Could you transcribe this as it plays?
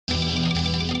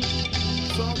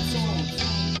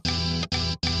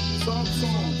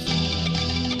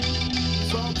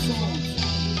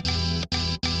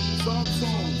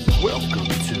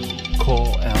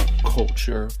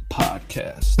Culture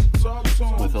Podcast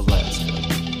with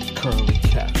Alaska, Curly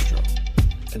Castro,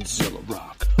 and Zilla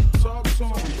Rock.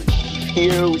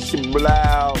 Here,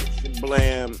 Shablow,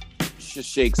 Shablam,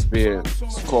 Shakespeare,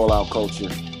 it's Call Out Culture.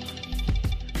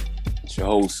 It's your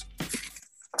host,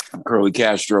 Curly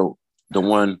Castro, the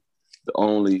one, the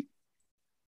only.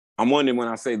 I'm wondering when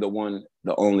I say the one,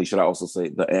 the only, should I also say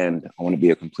the end? I want to be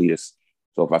a completist.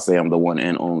 So if I say I'm the one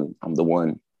and only, I'm the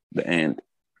one, the and,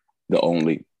 the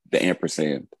only, the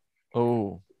ampersand.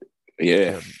 Oh,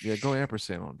 yeah. Go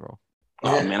ampersand on, bro.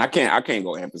 Oh man, I can't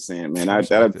go ampersand, man.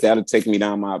 That'll take me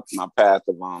down my path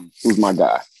of who's my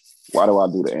guy? Why do I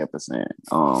do the ampersand?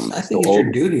 I think it's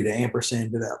your duty to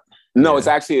ampersand it up. No, it's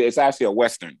actually a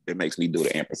Western that makes me do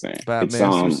the ampersand.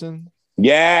 Batmasterson?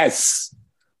 Yes.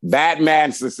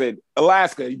 Batmasterson.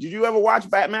 Alaska, did you ever watch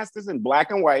Batmasterson?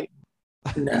 Black and white.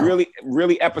 No.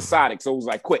 Really episodic. So it was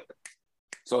like quick.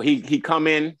 So he come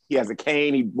in, he has a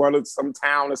cane, he runs some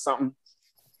town or something.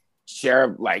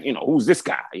 Sheriff, like, who's this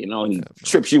guy? And he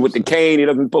trips you with the cane, he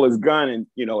doesn't pull his gun, and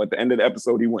at the end of the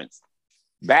episode he wins.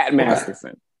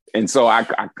 Batmasterson. And so I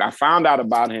found out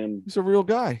about him. He's a real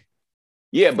guy.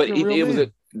 Yeah, but it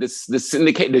was the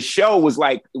syndicate. The show was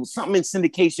like, it was something in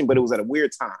syndication, but it was at a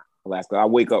weird time. Alaska, I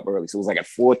wake up early, so it was like at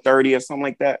 4:30 or something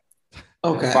like that.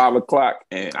 Okay. 5 o'clock,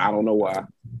 and I don't know why.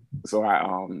 So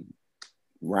I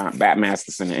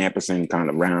Batmasterson and ampersand kind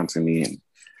of round to me. And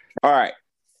all right.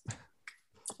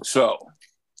 So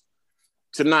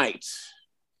tonight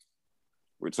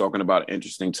we're talking about an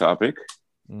interesting topic.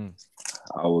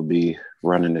 I will be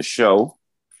running the show,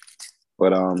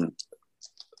 but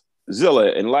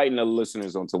Zilla, enlighten the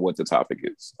listeners onto what the topic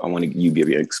is. I want you to give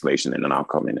your explanation, and then I'll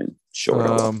come in and show it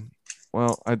up.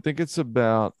 Well, I think it's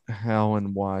about how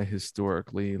and why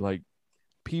historically, like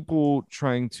people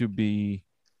trying to be,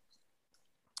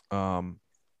 I don't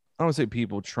want to say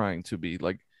people trying to be,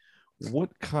 like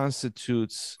what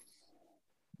constitutes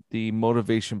the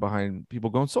motivation behind people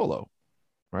going solo,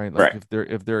 right? Like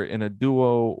if they're in a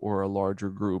duo or a larger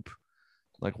group,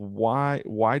 like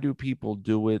why do people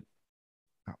do it?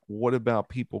 What about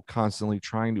people constantly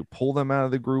trying to pull them out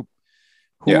of the group?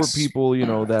 Who are people,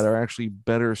 that are actually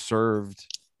better served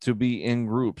to be in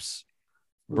groups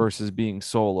versus being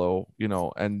solo,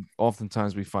 and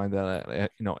oftentimes we find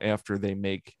that, after they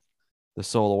make the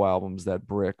solo albums that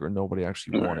brick or nobody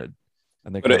actually wanted.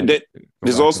 And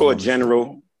there's also a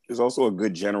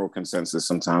good general consensus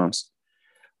sometimes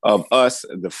of us,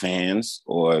 the fans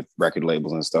or record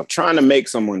labels and stuff, trying to make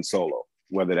someone solo,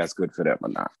 whether that's good for them or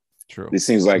not. True. It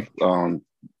seems like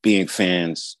being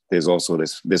fans, there's also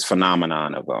this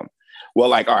phenomenon of all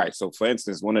right, so for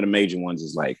instance, one of the major ones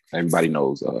is like everybody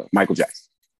knows Michael Jackson,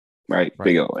 right?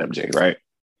 Big O MJ, right?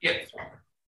 Yeah.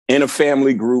 In a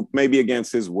family group, maybe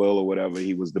against his will or whatever,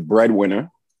 he was the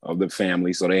breadwinner of the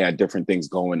family, so they had different things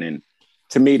going in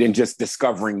to me than just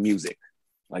discovering music.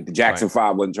 Like the Jackson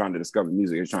 5 wasn't trying to discover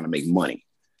music, he was trying to make money,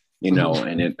 and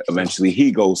then eventually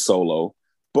he goes solo.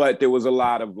 But there was a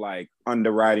lot of like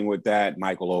underwriting with that.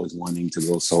 Michael always wanting to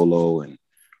go solo and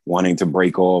wanting to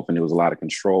break off. And there was a lot of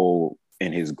control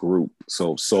in his group.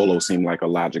 So solo seemed like a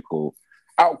logical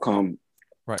outcome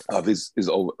of his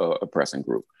oppressing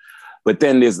group. But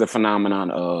then there's the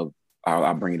phenomenon of,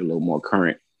 I'll bring it a little more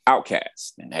current,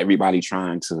 Outkast. And everybody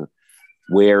trying to,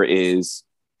 where is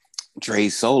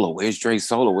Dre's solo? Where's Dre's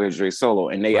solo? Where's Dre's solo?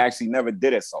 And they actually never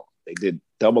did it solo. They did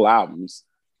double albums,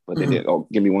 but they did,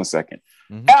 give me 1 second.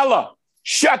 Mm-hmm. Ella,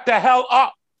 shut the hell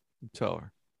up. Tell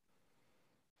her.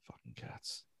 Fucking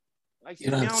cats. Like she's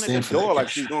down at the door like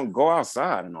she's going to go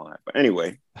outside and all that. But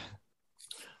anyway,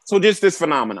 so just this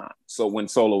phenomenon. So when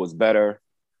solo is better,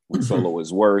 when solo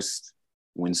is worse,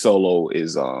 when solo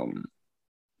is a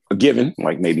given,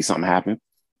 like maybe something happened.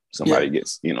 Somebody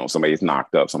gets, somebody gets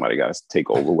knocked up. Somebody got to take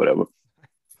over, whatever.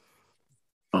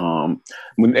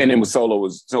 When solo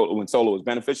was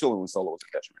beneficial and when solo was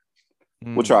a detriment.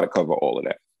 We'll try to cover all of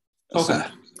that. Okay.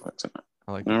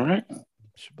 I like that. All right.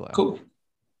 Cool.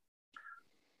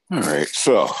 All right.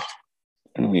 So,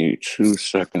 give me 2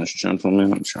 seconds,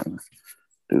 gentlemen. I'm trying to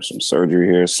do some surgery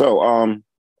here. So,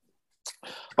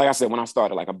 like I said, when I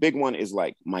started, like a big one is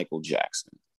like Michael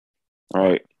Jackson,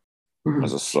 right?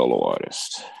 As a solo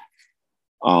artist.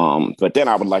 But then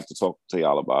I would like to talk to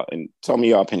y'all about and tell me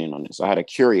your opinion on this. I had a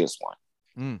curious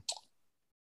one.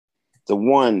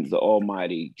 The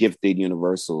almighty, gifted,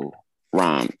 universal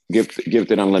rhyme,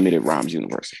 gifted, unlimited rhymes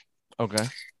universal. Okay.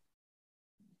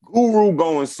 Guru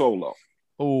going solo.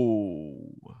 Oh.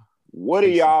 What are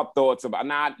y'all thoughts about?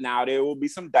 Now there will be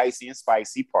some dicey and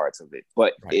spicy parts of it,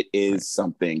 but it is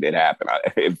something that happened.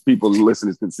 If people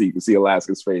listeners can see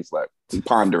Alaska's face like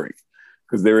pondering,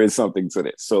 because there is something to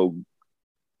this. So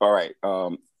All right.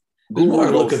 There's more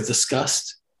Guru look goes- of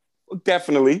disgust.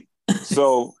 Definitely.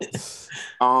 So,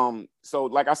 so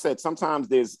like I said, sometimes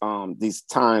there's these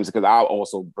times, because I'll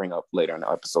also bring up later in the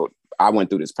episode, I went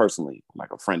through this personally,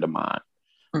 like a friend of mine,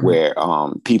 where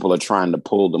people are trying to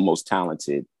pull the most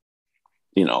talented,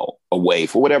 away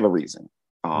for whatever reason.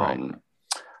 Right.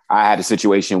 I had a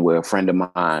situation where a friend of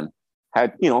mine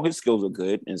had, his skills were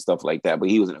good and stuff like that, but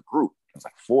he was in a group. It was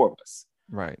like 4 of us.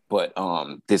 Right. But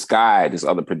this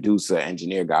other producer,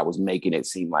 engineer guy, was making it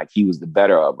seem like he was the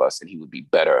better of us and he would be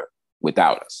better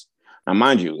without us. Now,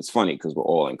 mind you, it's funny because we're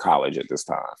all in college at this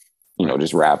time,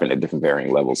 just rapping at different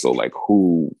varying levels. So like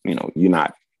who, you're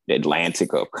not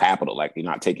Atlantic or Capital, like you're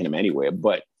not taking him anywhere,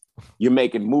 but you're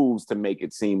making moves to make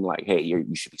it seem like, hey, you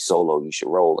should be solo, you should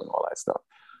roll and all that stuff.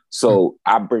 So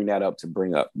I bring that up to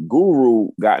bring up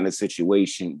Guru got in a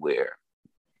situation where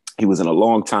he was in a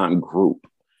long time group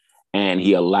and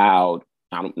he allowed,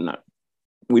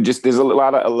 there's a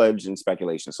lot of alleged and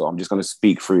speculation. So I'm just going to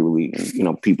speak freely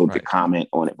and, people can comment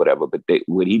on it, whatever. But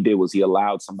what he did was he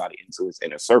allowed somebody into his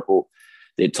inner circle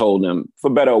that told him, for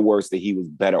better or worse, that he was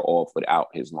better off without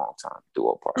his longtime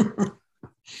duo partner.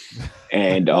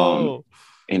 And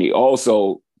he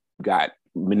also got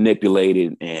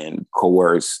manipulated and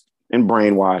coerced and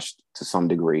brainwashed to some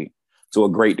degree, to a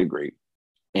great degree,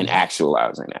 in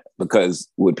actualizing that. Because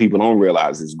what people don't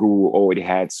realize is Guru already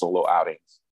had solo outings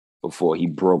before he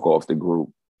broke off the group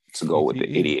to go with the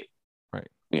idiot. Right.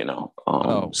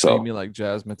 So you mean like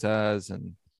Jazz Mataz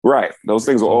and right. Those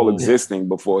things were all existing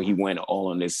before he went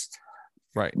all on this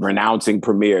renouncing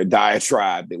Premier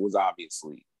diatribe that was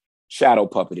obviously shadow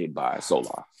puppeted by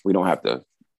Solar. We don't have to,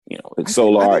 it's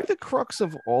Solar. I think the crux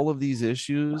of all of these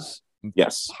issues,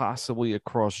 possibly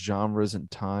across genres and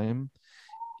time,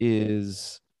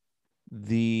 is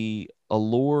the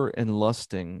allure and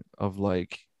lusting of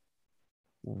like,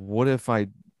 what if I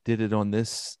did it on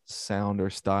this sound or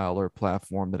style or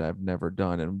platform that I've never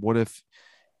done? And what if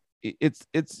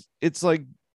it's like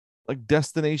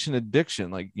destination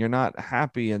addiction? Like you're not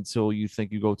happy until you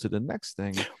think you go to the next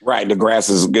thing. Right. The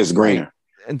grass gets greener. Right.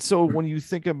 And so when you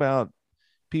think about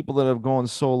people that have gone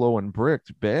solo and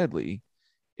bricked badly,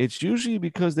 it's usually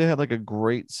because they had like a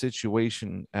great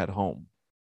situation at home.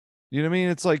 You know what I mean?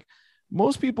 It's like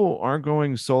most people aren't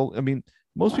going solo. I mean,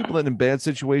 most people that in bad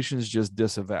situations just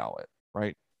disavow it,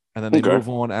 right? And then they move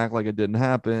on, act like it didn't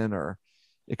happen, or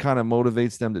it kind of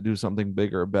motivates them to do something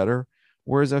bigger or better.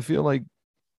 Whereas I feel like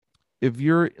if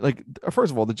you're like,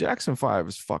 first of all, the Jackson 5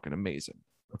 is fucking amazing.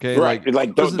 Okay, right?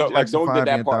 Like don't get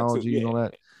that part too. You know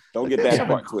that. Don't get that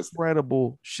part twisted.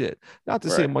 Incredible shit. Not to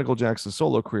say Michael Jackson's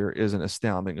solo career isn't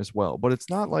astounding as well, but it's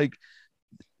not like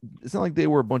they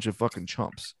were a bunch of fucking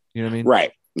chumps. You know what I mean?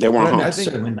 Right. They weren't. I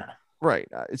think, right.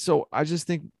 So I just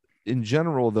think in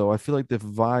general, though, I feel like the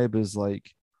vibe is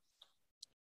like,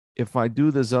 if I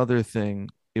do this other thing,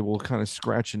 it will kind of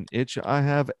scratch an itch I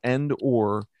have, and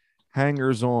or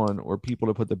hangers on or people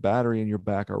to put the battery in your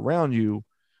back around you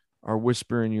are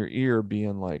whispering in your ear,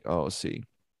 being like, oh, see,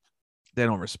 they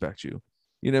don't respect you.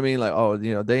 You know what I mean? Like, oh,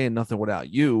 they ain't nothing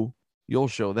without you. You'll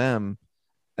show them.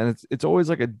 And it's always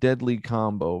like a deadly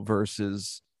combo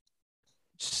versus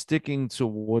sticking to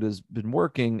what has been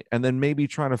working and then maybe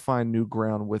trying to find new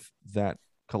ground with that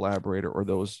collaborator or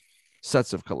those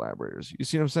sets of collaborators. You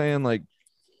see what I'm saying? Like,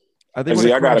 I think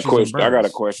I got a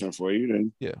question for you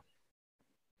then. Yeah.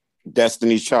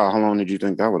 Destiny's Child, how long did you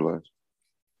think that would last?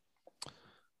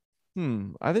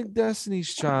 I think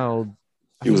Destiny's Child,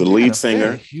 he was a lead singer. They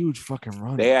had a huge fucking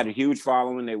run. They had a huge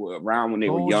following. They were around when they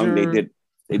were young. They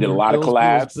did a lot of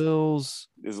collabs. Bills.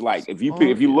 It's like if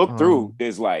you look through,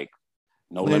 there's like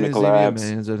No Limit collabs.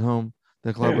 Man's at home.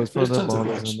 The club was for the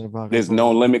ballers in their pocket. There's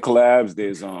No Limit collabs.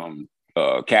 There's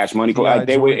Cash Money collabs.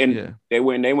 They were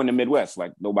in the Midwest,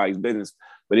 like nobody's business.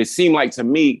 But it seemed like to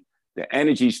me the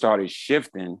energy started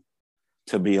shifting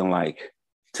to being like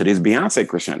to this Beyonce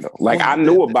crescendo. Like I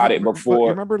knew about it before.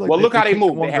 Remember, like, look how they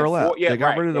moved. They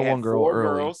got rid of the one girl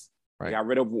early. Girls. Right. They got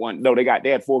rid of one. No, they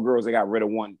had 4 girls. They got rid of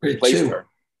one. Replaced her.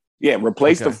 Yeah,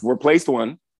 replaced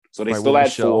one. So they still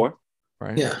had 4.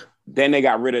 Right. Yeah. Then they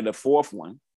got rid of the 4th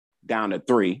one, down to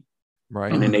 3.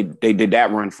 Right. And then they did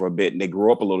that run for a bit, and they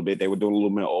grew up a little bit. They were doing a little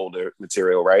bit older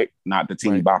material, right? Not the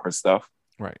teeny bopper stuff.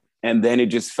 Right. And then it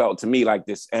just felt to me like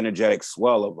this energetic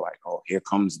swell of like, oh, here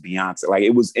comes Beyonce. Like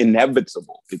it was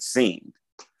inevitable, it seemed.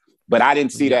 But I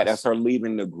didn't see that as her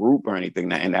leaving the group or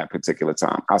anything in that particular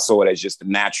time. I saw it as just a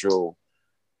natural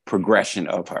progression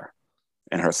of her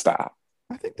and her style.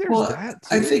 I think there's that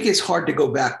too. I think it's hard to go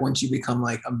back once you become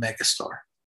like a megastar.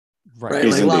 Right.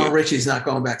 Like Lionel Richie's not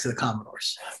going back to the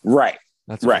Commodores. Right.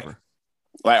 That's right. Over.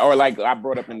 like I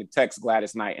brought up in the text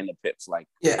Gladys Knight and the Pips. Like,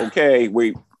 Yeah. okay,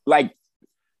 we like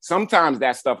sometimes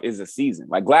that stuff is a season.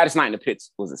 Like Gladys Knight and the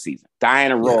Pips was a season.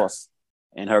 Diana Ross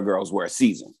and her girls were a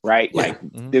season, right? Yeah. Like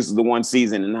this is the one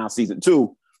season, and now season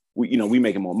 2, we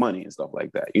making more money and stuff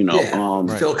like that,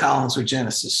 Yeah. Phil Collins with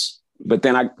Genesis. But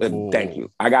then thank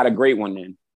you. I got a great one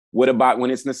then. What about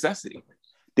When It's Necessity?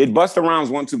 Did Busta Rhymes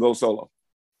want to go solo?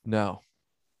 No.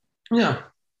 Yeah.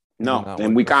 No.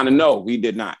 And we kind of know we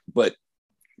did not, but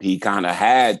he kind of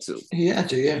had to. He had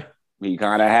to, yeah. He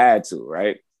kind of had to,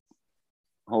 right?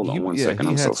 Hold on one second.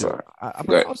 I'm so sorry.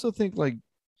 I also think like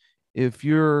if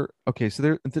you're okay,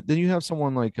 so then you have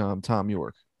someone like Tom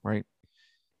York, right?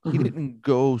 He didn't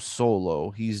go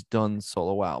solo. He's done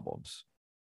solo albums.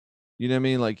 You know what I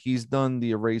mean? Like he's done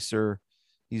the Eraser.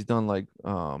 He's done like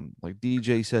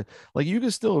DJ said. Like you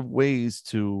can still have ways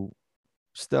to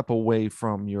step away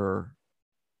from your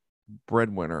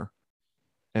breadwinner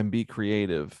and be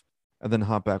creative, and then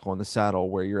hop back on the saddle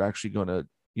where you're actually going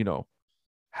to,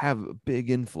 have a big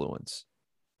influence.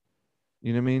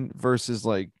 You know what I mean? Versus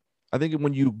like, I think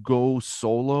when you go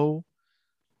solo,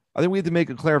 I think we have to make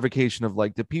a clarification of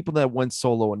like the people that went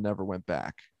solo and never went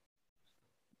back.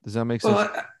 Does that make sense?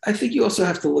 Well, I think you also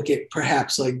have to look at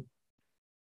perhaps like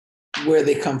where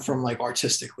they come from, like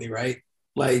artistically, right?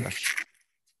 Like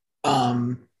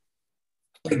Brand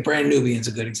Nubian's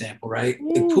a good example, right?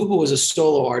 Like Puba was a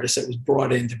solo artist that was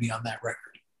brought in to be on that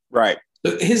record. Right.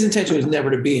 So his intention was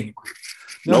never to be in the group.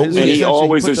 No, and he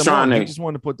always was trying to. He just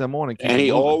wanted to put them on, and he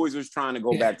always was trying to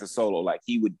go back to solo. Like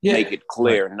he would make it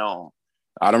clear, no,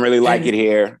 I don't really like it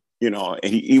here, and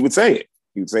he would say it.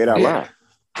 He would say it out loud.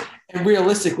 And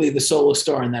realistically, the solo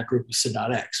star in that group was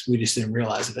Sadat X. We just didn't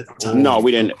realize it at the time. No,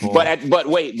 we didn't. Cool. But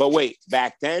wait.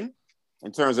 Back then,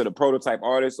 in terms of the prototype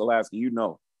artist, Alaska,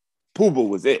 Puba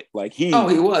was it. Like he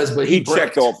was, but he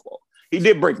checked off. He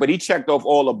did break, but he checked off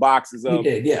all the boxes of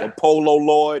the Polo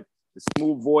Lord, the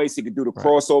smooth voice. He could do the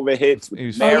crossover hits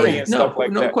with Mary and stuff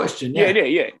like that. No question.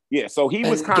 Yeah. So he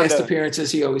was kind of guest appearances.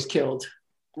 He always killed.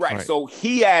 Right. So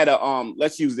he had a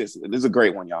let's use this. This is a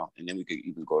great one, y'all, and then we could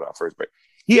even go to our first break.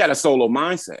 He had a solo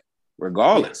mindset,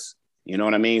 regardless. You know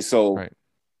what I mean? So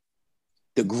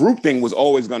the group thing was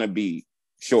always going to be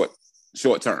short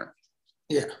term.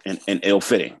 Yeah. And ill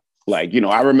fitting. Like,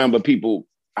 I remember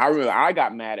I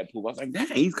got mad at Pooh. I was like, dang,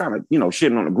 he's kind of,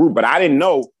 shitting on the group, but I didn't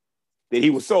know that he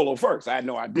was solo first. I had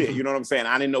no idea. You know what I'm saying?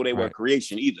 I didn't know they were a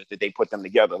creation either, that they put them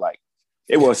together. Like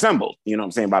they were assembled, you know what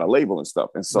I'm saying, by the label and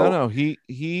stuff. And so he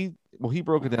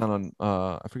broke it down on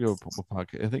I forget what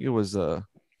podcast. I think it was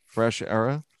Fresh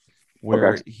Era,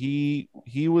 where he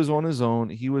was on his own.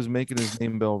 He was making his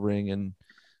name bell ring and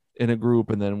in a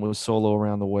group, and then was solo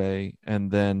around the way. And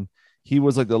then he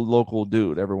was like the local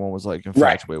dude. Everyone was like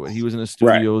infatuated with. He was in the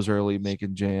studios early,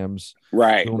 making jams,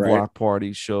 doing block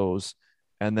party shows.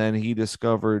 And then he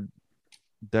discovered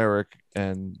Derek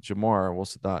and Jamar. Well,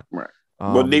 Sadat. Right.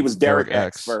 Well, he was Derek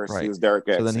X first. Right. He was Derek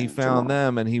X. So then he found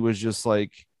them, and he was just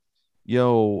like,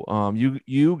 "Yo,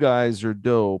 you guys are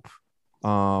dope.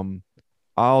 I'll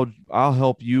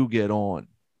help you get on."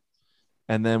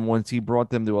 And then once he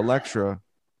brought them to Elektra,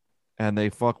 and they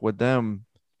fuck with them,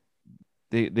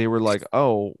 they were like,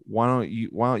 "Oh, why don't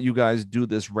you guys do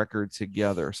this record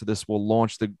together? So this will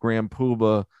launch the Grand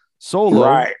Puba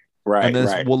solo, right, and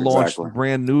this will launch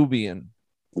Brand Nubian."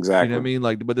 Exactly. You know what I mean?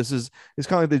 Like, but it's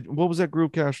kind of like what was that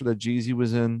group capture that Jeezy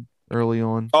was in early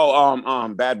on? Oh,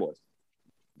 Bad Boys.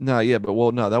 No, that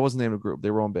wasn't the name of the group.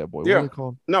 They were on Bad Boys. What were they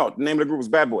called? No, the name of the group was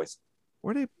Bad Boys.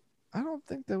 Were they? I don't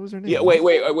think that was their name. Yeah, wait.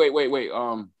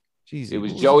 Jeezy, it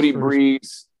was Jody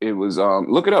Breeze. It was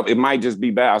look it up. It might just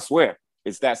be bad. I swear.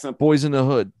 It's that simple. Boys in the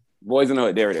Hood. Boys in the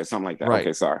Hood. There it is. Something like that. Right.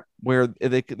 Okay, sorry. Where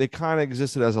they kind of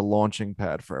existed as a launching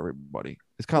pad for everybody.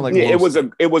 It's kind of like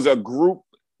it was a group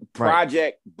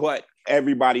project, but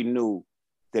everybody knew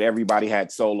that everybody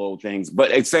had solo things. But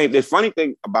the funny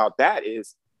thing about that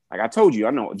is, like I told you,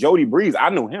 I know Jody Breeze. I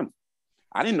knew him.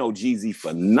 I didn't know Jeezy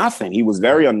for nothing. He was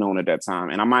very unknown at that time,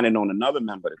 and I might have known another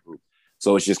member of the group.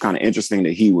 So it's just kind of interesting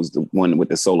that he was the one with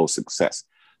the solo success.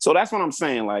 So that's what I'm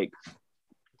saying. Like,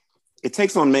 it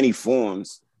takes on many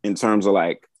forms in terms of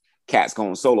like cats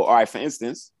going solo. All right, for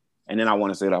instance, and then I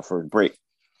want to say that for a break.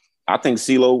 I think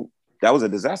CeeLo, that was a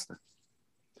disaster.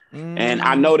 And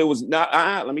I know there was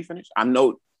not. Let me finish. I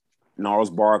know Gnarls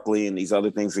Barkley and these other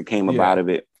things that came about of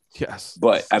it. Yes,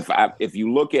 but if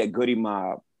you look at Goody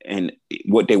Mob and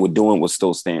what they were doing was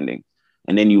still standing,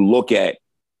 and then you look at,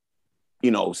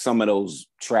 some of those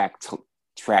tracks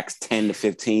 10 to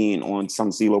 15 on some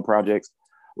CeeLo projects,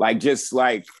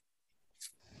 to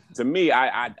me,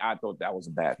 I thought that was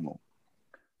a bad move.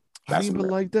 I even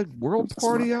like the World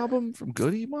Party album from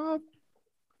Goody Mob.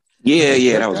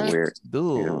 Yeah, that Like was weird.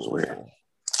 Ugh. Yeah, that was weird.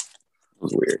 It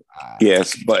was weird.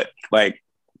 Yes, but like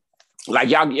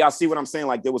y'all see what I'm saying?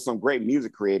 Like there was some great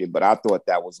music created, but I thought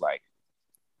that was like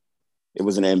it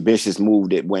was an ambitious move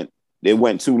that went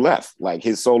too left. Like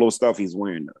his solo stuff, he's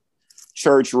wearing the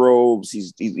church robes.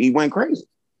 He went crazy.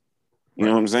 You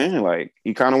know what I'm saying? Like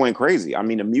he kind of went crazy. I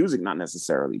mean, the music not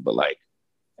necessarily, but like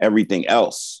everything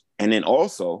else. And then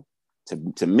also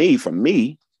for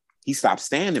me, he stopped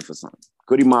standing for something.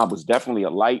 Goody Mob was definitely a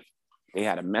light. They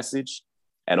had a message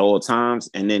at all times.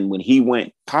 And then when he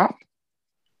went pop,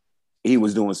 he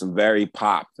was doing some very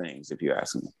pop things, if you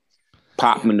ask me.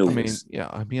 Pop maneuvers.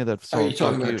 I mean, that's. Are you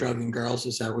talking about drugging girls?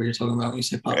 Is that what you're talking about when you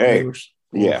say pop Hey, maneuvers?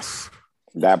 yes,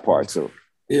 that part too.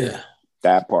 Yeah,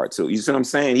 that part too. You see what I'm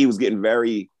saying? He was getting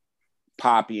very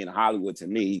poppy in Hollywood to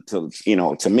me,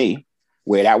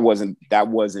 where that wasn't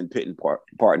part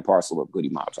and parcel of Goody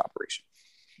Mob's operation.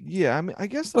 Yeah, I mean, I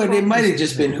guess, but it might have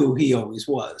just been who he always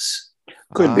was.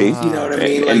 Could be. You know what I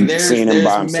mean? Like there's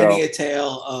many a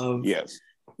tale of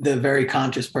the very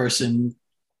conscious person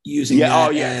using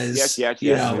that as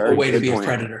a way to be a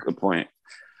predator. Good point.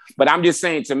 But I'm just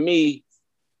saying, to me,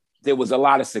 there was a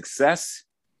lot of success,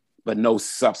 but no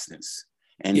substance.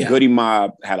 And Goody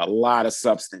Mob had a lot of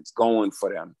substance going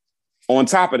for them on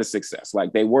top of the success.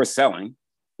 Like they were selling,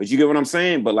 but you get what I'm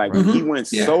saying? But like when he went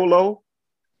solo,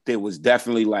 there was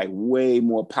definitely like way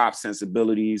more pop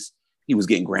sensibilities. He was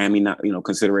getting Grammy,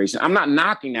 consideration. I'm not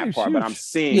knocking that part, but I'm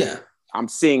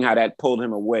seeing how that pulled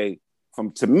him away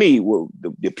from, to me,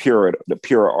 the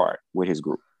pure art with his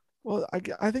group. Well,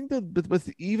 I think that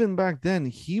with even back then,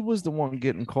 he was the one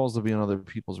getting calls to be on other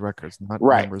people's records, not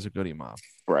members of Goody Mob.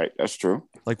 Right, that's true.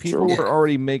 Like people were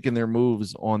already making their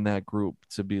moves on that group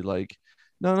to be like,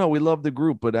 no, we love the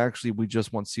group, but actually we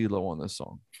just want CeeLo on this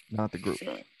song, not the group.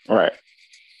 Right.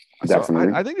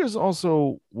 Definitely. So I think there's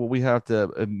also what we have to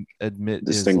admit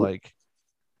is like,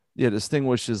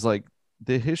 distinguish is like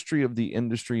the history of the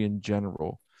industry in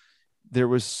general. There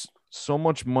was so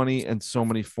much money and so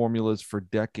many formulas for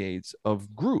decades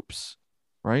of groups,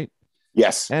 right?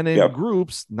 Yes. And in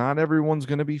groups, not everyone's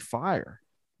going to be fire.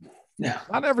 Yeah.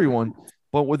 Not everyone,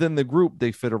 but within the group,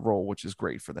 they fit a role, which is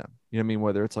great for them. You know what I mean?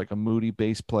 Whether it's like a moody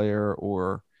bass player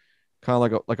or kind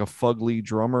of like a fugly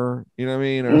drummer, you know what I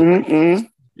mean? Or,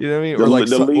 you know what I mean? Or like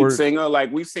the lead singer,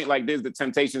 like we've seen, like there's the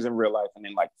Temptations in real life, and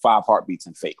then like 5 Heartbeats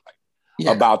and Fake,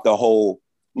 about the whole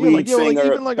lead singer,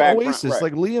 even like Oasis,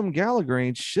 like Liam Gallagher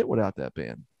ain't shit without that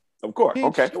band. Of course, he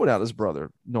ain't shit without his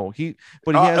brother. No, he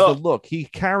has the look. He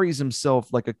carries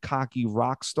himself like a cocky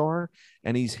rock star,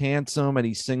 and he's handsome, and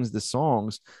he sings the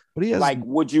songs. But he has like,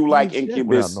 would you like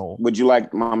Incubus? Would you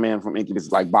like my man from Incubus,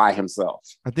 like by himself?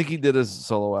 I think he did a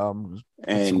solo album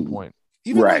at some point.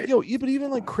 Even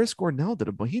even like Chris Cornell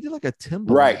did but he did like a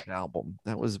Timbaland album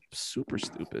that was super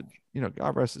stupid.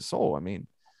 God rest his soul. I mean,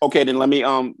 okay, then let me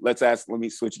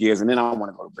switch gears, and then I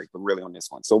want to go to break, but really on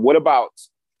this one. So what about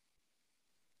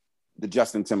the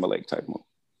Justin Timberlake type move?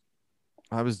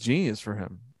 I was genius for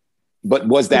him. But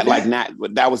was that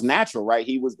that was natural, right?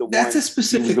 He was the one. That's a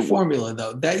specific formula,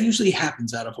 though. That usually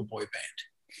happens out of a boy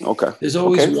band. Okay. There's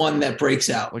always one that breaks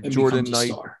out. Like Jordan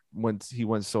Knight when he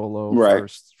went solo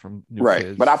first from New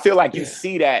Kids. But I feel like you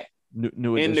see that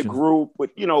new in the group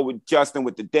with with Justin,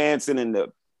 with the dancing and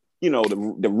the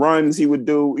the runs he would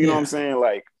do. You know what I'm saying?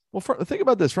 Like, well, think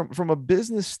about this from a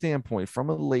business standpoint, from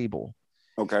a label.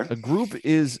 Okay. A group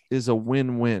is a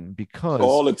win-win because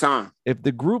all the time, if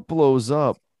the group blows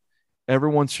up,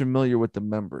 everyone's familiar with the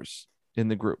members in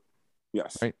the group.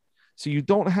 Yes. Right. So you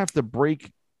don't have to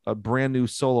break a brand new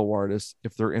solo artist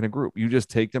if they're in a group. You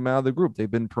just take them out of the group. They've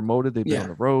been promoted. They've been on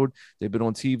the road. They've been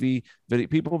on TV.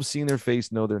 People have seen their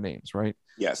face, know their names, right?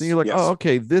 Yes. So you're like, oh,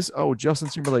 okay, Justin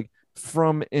Timberlake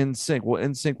from NSYNC. Well,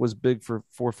 NSYNC was big for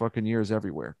 4 fucking years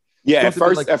everywhere. Yeah, at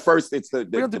first it's the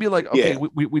we have to be like, okay,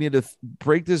 we need to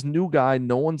break this new guy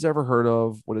no one's ever heard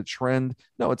of. What a trend.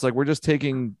 No, it's like we're just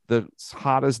taking the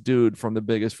hottest dude from the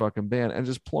biggest fucking band and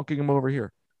just plunking him over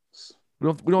here. We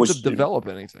don't have to develop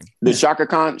anything. The Shaka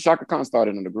Khan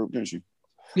started in the group, didn't she?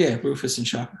 Yeah, Rufus and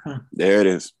Shaka Khan. There it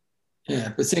is.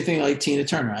 Yeah, but same thing like Tina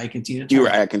Turner. Ike and Tina Turner.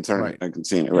 You're Ike and Turner. I can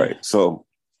see it. Right. So,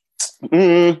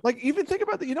 like, even think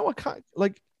about that. You know what kind?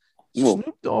 Like,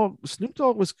 Snoop Dogg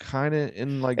was kind of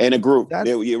in a group.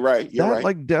 You're right.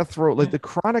 Like Death Row, like the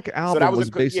Chronic album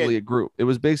was basically a group. It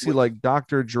was basically like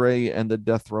Dr. Dre and the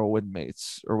Death Row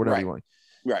inmates or whatever you want.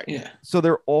 Right. Yeah. So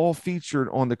they're all featured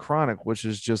on the Chronic, which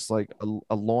is just like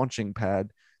a launching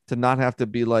pad to not have to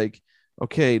be like,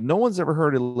 okay, no one's ever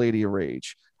heard of Lady of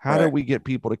Rage. How do we get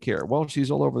people to care? Well,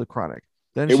 she's all over the Chronic.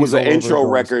 Then it was an intro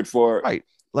record for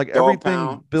like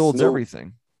everything builds Snoop,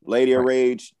 everything. Lady of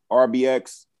Rage,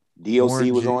 RBX,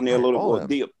 DOC was on there a little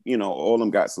bit. All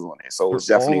them guys was on there. So it's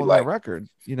definitely like record.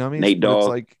 You know what I mean? Nate Dogg.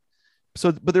 Like,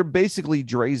 but they're basically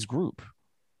Dre's group.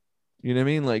 You know what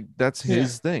I mean? Like that's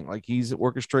his thing. Like he's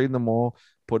orchestrating them all,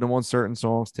 putting them on certain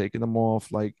songs, taking them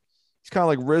off. Like he's kind of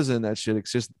like RZA in that shit.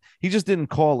 He just didn't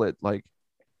call it like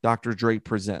Dr. Dre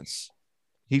Presents.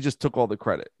 He just took all the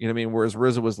credit. You know what I mean? Whereas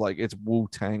RZA was like, it's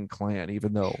Wu-Tang Clan,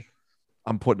 even though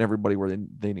I'm putting everybody where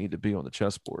they need to be on the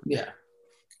chessboard. Yeah.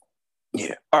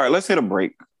 Yeah. All right, let's hit a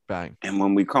break. Bang. And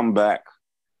when we come back,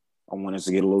 I want us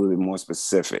to get a little bit more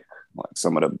specific. Like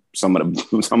some of the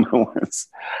ones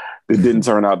that didn't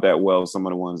turn out that well. Some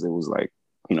of the ones that was like,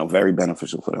 very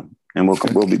beneficial for them. And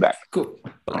we'll be back. Cool.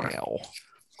 Right.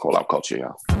 Call out culture,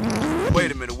 y'all.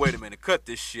 Wait a minute. Cut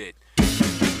this shit.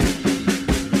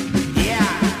 Yeah.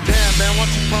 Damn, man, why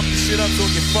don't you pump this shit up so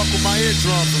it can fuck with my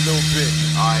eardrums a little bit?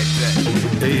 All right, bet.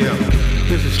 Hey, yo,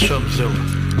 this is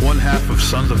Chubzilla, one half of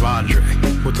Sons of Andre,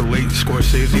 with the late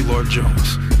Scorsese Lord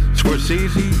Jones.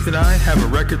 Scorsese and I have a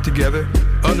record together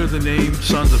under the name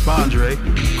Sons of Andre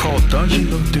called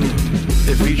Dungeon of Doom.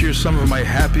 It features some of my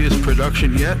happiest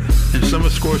production yet and some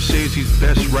of Scorsese's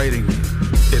best writing.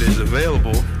 It is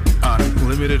available on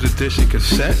limited edition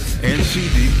cassette and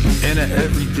CD and at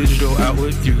every digital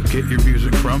outlet you can get your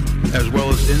music from, as well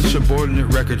as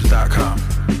insubordinaterecords.com.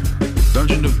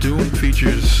 Dungeon of Doom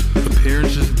features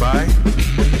appearances by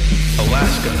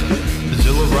Alaska,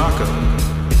 Zilla Rocca,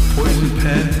 Poison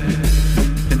Pen,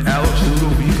 and Alex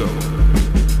Ludovico,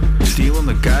 stealing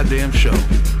the goddamn show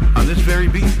on this very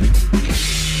beat.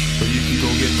 So you can go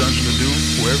get Dungeon of Doom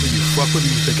wherever you fuck with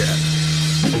music at.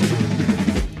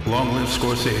 Long live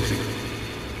Scorsese.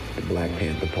 The Black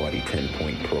Panther Party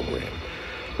 10-point program,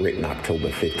 written October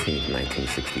 15th,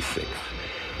 1966.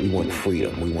 We want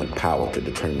freedom. We want power to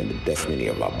determine the destiny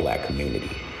of our black community.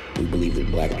 We believe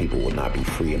that black people will not be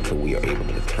free until we are able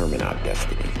to determine our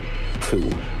destiny.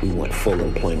 2, we want full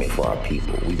employment for our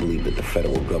people. We believe that the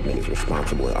federal government is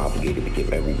responsible and obligated to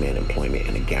give every man employment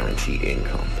and a guaranteed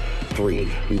income. 3,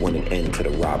 we want an end to the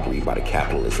robbery by the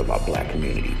capitalists of our black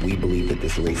community. We believe that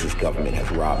this racist government has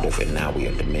robbed us, and now we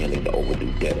are demanding the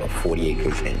overdue debt of 40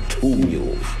 acres and 2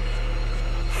 mules.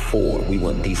 4, we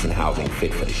want decent housing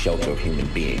fit for the shelter of human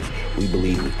beings. We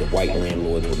believe that the white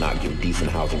landlords will not give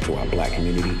decent housing to our black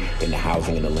community, then the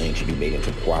housing and the land should be made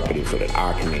into cooperatives so that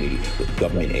our community, with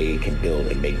government aid, can build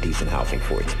and make decent housing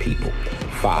for its people.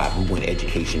 5, we want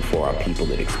education for our people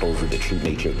that exposes the true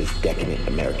nature of this decadent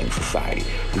American society.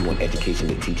 We want education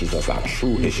that teaches us our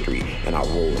true history and our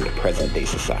role in the present-day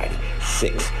society.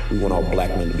 6, we want all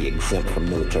black men to be exempt from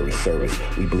military service.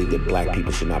 We believe that black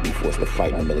people should not be forced to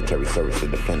fight in the military service to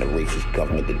defend a racist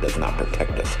government that does not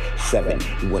protect us. 7,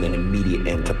 we want an immediate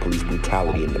end to police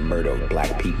brutality and the murder of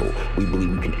black people. We believe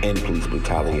we can end police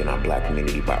brutality in our black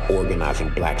community by organizing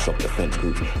black self-defense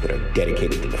groups that are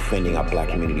dedicated to defending our black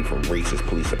community from racist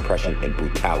police oppression and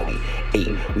brutality.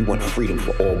 8, we want freedom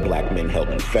for all black men held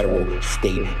in federal,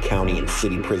 state, county, and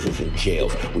city prisons and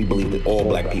jails. We believe that all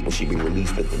black people should be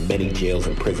released at the many jails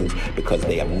and prisons because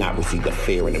they have not received a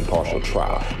fair and impartial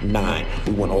trial. 9,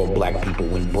 we want all black people,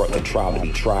 when brought to trial, to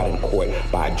be tried in court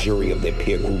by a jury of their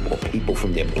peer group or people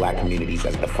from their black communities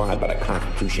as defined by the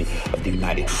Constitution of the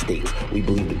United States. We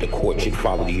believe that the court should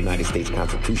follow the United States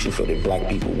Constitution so that black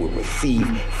people will receive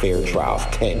fair trials.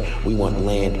 10, we want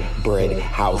land, bread,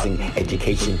 housing,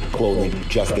 education, clothing,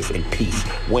 justice, and peace.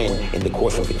 When, in the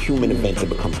course of human events, it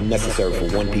becomes necessary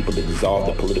for one people to dissolve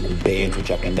the political bands which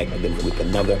are connected them with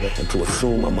another and to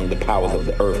assume among the powers of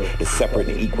the earth the separate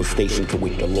and equal station to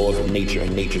which the laws of nature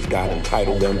and nature's God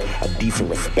entitle them, a decent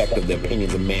respect of the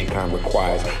opinions of mankind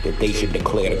requires that they should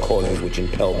declare the causes which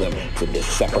impel them to this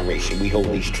separation. We hold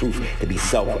these truths to be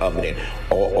self-evident.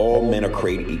 All men are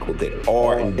created equal, that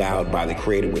are endowed by the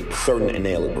Creator with certain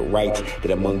inalienable rights,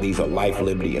 that among these are life,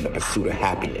 liberty, and the pursuit of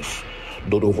happiness.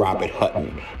 Little Robert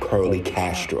Hutton, Curly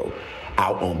Castro,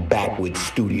 out on Backwoods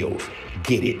Studios.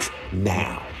 Get it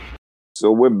now.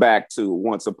 So we're back to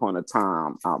Once Upon a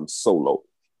Time, I'm Solo.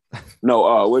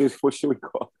 No, what should we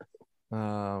call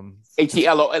it?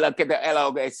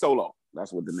 H-E-L-O, Solo.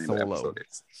 That's what the name of the episode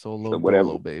is. Solo, so whatever,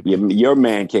 Dolo, baby. Your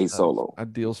man K Solo.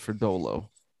 Ideals for Dolo.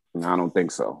 No, I don't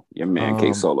think so. Your man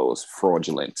K Solo is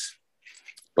fraudulent,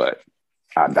 but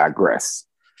I digress.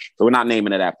 So we're not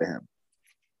naming it after him.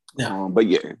 Yeah. But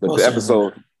yeah, the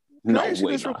episode. Can I ask you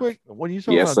this real quick? When you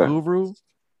talk about Guru,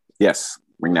 yes,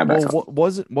 bring that back up.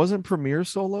 Wasn't Premier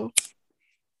Solo?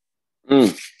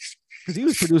 Because he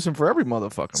was producing for every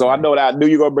motherfucker. So I know that I knew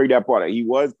you were gonna bring that part up. He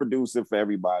was producing for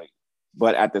everybody,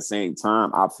 but at the same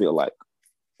time, I feel like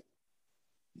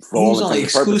he was only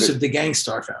exclusive to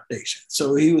Gangstar Foundation,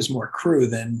 so he was more crew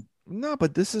than No,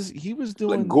 but he was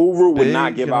doing. Like Guru would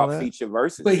not give out feature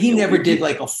verses. But he never did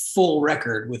like a full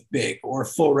record with Big or a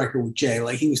full record with Jay.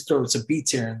 Like he was throwing some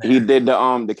beats here and there. He did the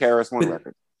KRS-One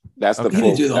record. That's the full. He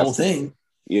didn't do the whole thing.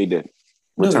 Yeah, he did.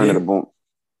 Return of the Boom.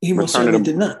 He most certainly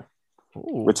did not.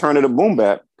 Return of the Boom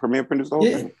Bap. Premier produced the whole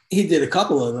thing. He did a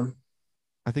couple of them.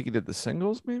 I think he did the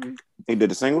singles, maybe. He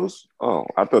did the singles. Oh,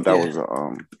 I thought that was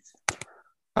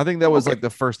I think that was like the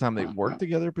first time they worked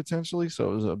together potentially.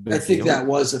 So it was a big. I think that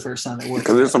was the first time they worked.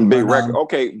 Because there's some big record.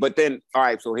 Okay, but then all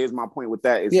right. So here's my point with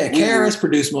that. Is KRS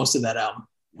produced most of that album.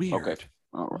 Weird. Okay.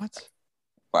 All right. What?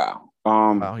 Wow.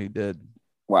 Wow, he did.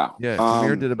 Wow. Yeah,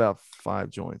 Premier did about 5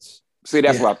 joints. See,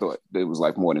 that's what I thought. It was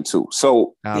like more than 2.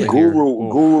 So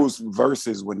Guru's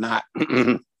verses were not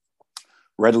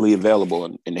readily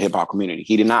available in the hip hop community.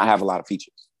 He did not have a lot of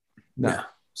features. No.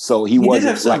 So he wasn't did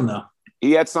have some though.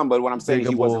 He had some, but what I'm saying is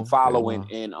he wasn't following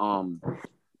in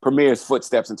Premier's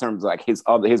footsteps in terms of like his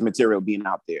material being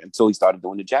out there until he started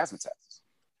doing the Jazzmatazz.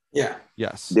 Yeah.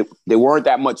 Yes. They weren't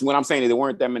that much. What I'm saying is there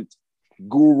weren't that many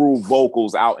Guru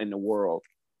vocals out in the world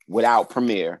without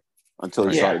Premier until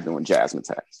he started doing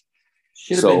Jazzmatazz.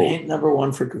 Should have been hit number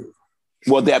 1 for Guru.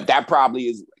 Well, that probably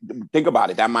is. Think about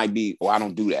it. That might be. I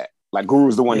don't do that. Like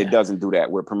Guru's the one that doesn't do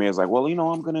that. Where Premier's like, well,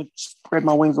 I'm gonna spread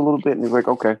my wings a little bit, and he's like,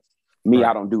 okay. Me,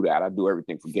 I don't do that. I do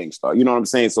everything for Gang Starr. You know what I'm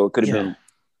saying? So it could have been.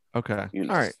 Okay.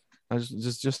 All right. I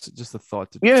just a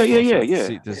thought to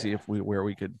see if where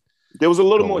we could. There was a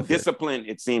little more discipline.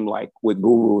 It seemed like with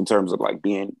Guru in terms of like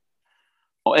being.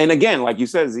 And again, like you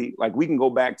said, Z, like we can go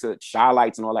back to Shy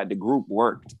Lights and all that. The group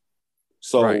worked.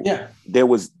 So there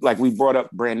was like we brought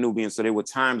up Brand Nubian. So there were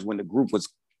times when the group was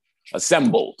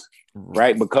assembled,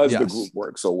 right? Because the group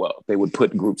worked so well, they would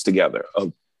put groups together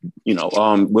of.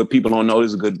 What people don't know, this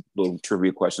is a good little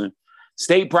trivia question.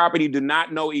 State Property did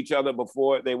not know each other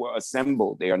before they were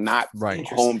assembled. They are not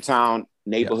hometown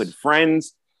neighborhood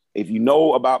friends. If you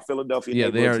know about Philadelphia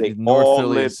neighborhoods, they North all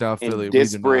Philly, live South in Philly,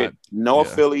 disparate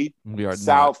North Philly, we are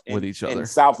South with each other, and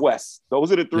Southwest.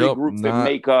 Those are the 3 groups that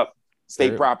make up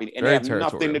State Property, and they have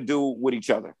nothing to do with each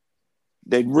other.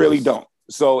 They really don't.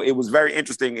 So it was very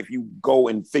interesting if you go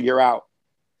and figure out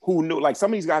who knew, like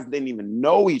some of these guys didn't even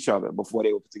know each other before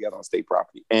they were put together on State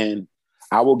Property. And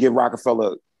I will give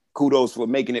Rockefeller kudos for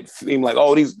making it seem like,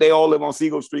 they all live on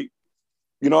Siegel Street.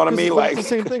 You know what I mean? Like it's the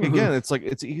same thing again. It's like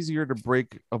it's easier to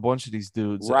break a bunch of these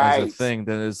dudes as a thing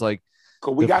than it's like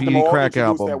we got the Crack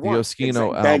album, the Oskino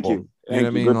album. Thank you. You know what I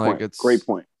mean? Like it's great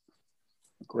point.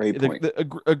 Great point.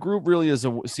 A group really is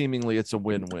seemingly it's a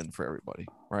win-win for everybody,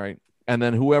 right? And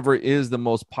then whoever is the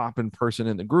most poppin' person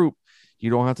in the group, you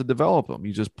don't have to develop them.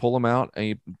 You just pull them out and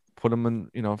you put them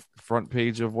in, front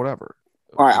page of whatever.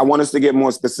 All right. I want us to get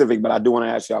more specific, but I do want to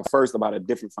ask y'all first about a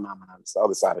different phenomenon. It's the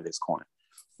other side of this coin.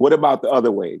 What about the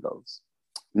other way it goes?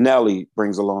 Nelly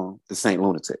brings along the Saint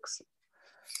Lunatics.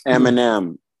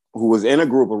 Eminem, who was in a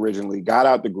group originally, got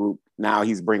out the group. Now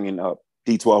he's bringing up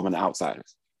D12 and the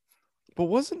Outsiders. But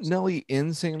wasn't Nelly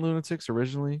in Saint Lunatics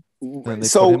originally? I'll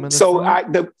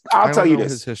tell you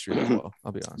this. His history as well.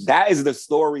 I'll be honest. That is the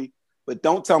story. But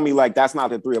don't tell me like that's not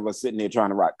the 3 of us sitting there trying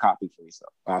to write copy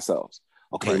for ourselves.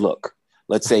 Okay, look,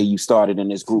 let's say you started in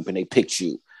this group and they picked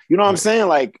you. You know what I'm saying?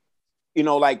 Like,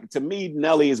 like to me,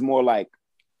 Nelly is more like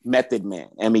Method Man,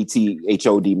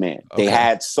 METHOD Man. They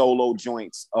had solo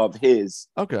joints of his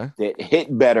that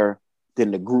hit better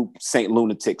than the group Saint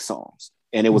Lunatic songs.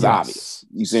 And it was obvious.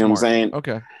 You see what I'm saying?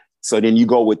 Okay. So then you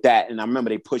go with that. And I remember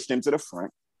they pushed him to the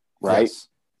front, right? Yes.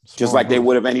 Just like they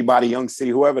would have anybody, Young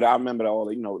City, whoever. I remember all,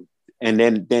 and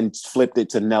then flipped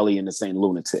it to Nelly and the Saint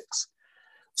Lunatics.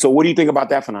 So what do you think about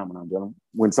that phenomenon, Joe?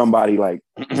 When somebody like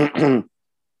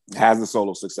has the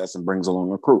solo success and brings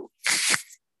along a crew?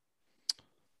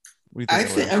 I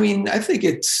think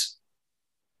it's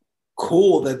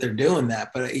cool that they're doing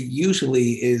that, but it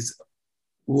usually is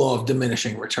law of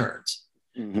diminishing returns.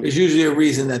 Mm-hmm. There's usually a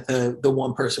reason that the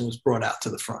one person was brought out to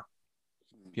the front.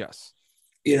 Yes.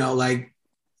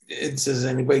 Does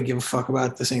anybody give a fuck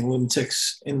about the Saint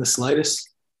Lunatics in the slightest?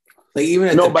 Like even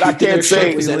at but I can't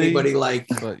say was anybody like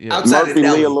outside Murphy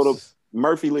Lee a little.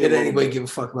 Murphy Lee. Did anybody give a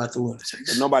fuck about the Lunatics?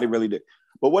 But nobody really did.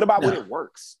 But what about when it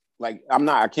works? Like I'm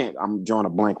drawing a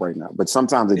blank right now. But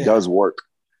sometimes it does work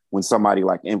when somebody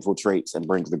like infiltrates and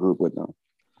brings the group with them.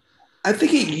 I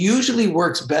think it usually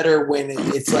works better when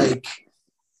it's like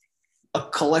a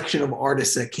collection of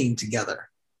artists that came together,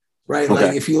 right? Okay.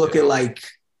 Like if you look at like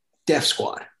Def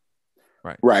Squad.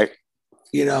 Right. Like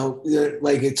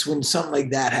it's when something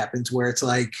like that happens where it's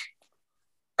like,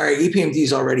 all right, EPMD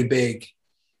is already big,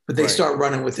 but they start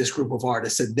running with this group of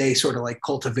artists that they sort of like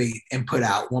cultivate and put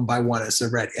out one by one as they're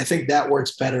ready. I think that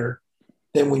works better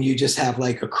than when you just have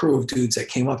like a crew of dudes that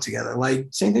came up together. Like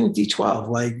same thing with D12.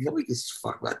 Like nobody gives a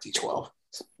fuck about D12.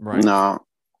 Right. No.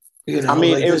 You know, I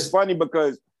mean, like it was funny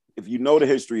because if you know the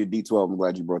history of D12, I'm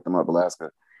glad you brought them up, Alaska.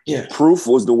 Yeah. Proof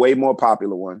was the way more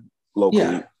popular one locally.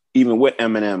 Yeah. Even with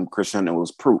Eminem, Christian, it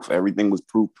was Proof. Everything was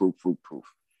Proof.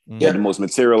 He had the most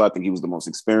material. I think he was the most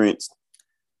experienced.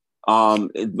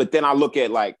 But then I look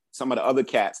at like some of the other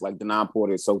cats, like Denon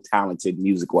Porter is so talented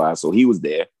music-wise, so he was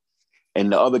there. And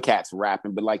the other cats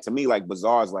rapping, but like to me, like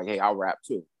Bizarre is like, hey, I'll rap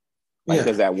too. Like,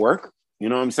 does that work? You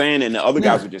know what I'm saying? And the other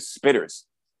guys were just spitters.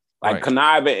 Like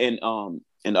Conniva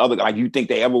and other, like, you think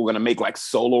they ever were gonna make like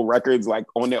solo records like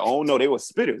on their own? No, they were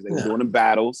spitters. They were doing the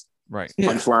battles, right?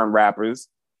 Punchline rappers.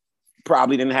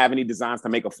 Probably didn't have any designs to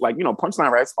make a like, you know,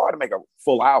 Punchline rap. It's hard to make a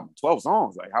full album, 12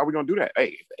 songs. Like, how are we gonna do that?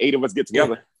 Hey, if the 8 of us get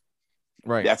together,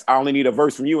 right? I only need a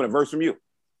verse from you and a verse from you.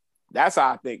 That's how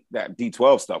I think that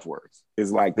D12 stuff works.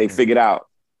 Is like they figured out,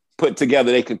 put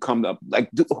together, they could come up. Like,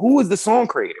 who is the song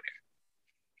creator?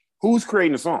 Who's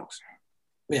creating the songs?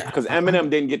 Yeah, because Eminem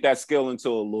didn't get that skill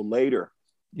until a little later.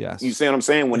 Yes, you see what I'm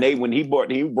saying? When he brought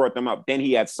them up, then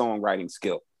he had songwriting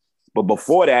skill. But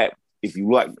before that, if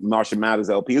you like Marshall Mathers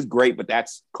LP, it's great, but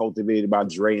that's cultivated by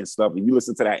Dre and stuff. If you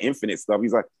listen to that Infinite stuff,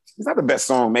 he's not the best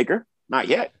song maker, not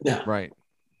yet. Yeah, right.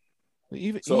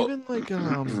 Even like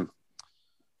the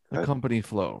Company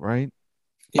Flow, right?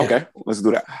 Yeah. Okay, let's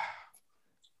do that.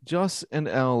 Just and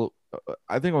L,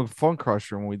 I think on Funk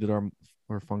Crusher, when we did our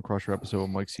Funk Crusher episode with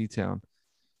Mike Seatown,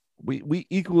 we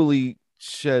equally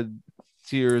shed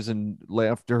tears and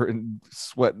laughter and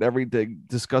sweat and everything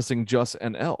discussing Just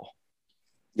and L.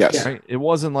 Yes. Right? It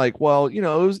wasn't like, well, you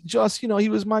know, it was just, you know, he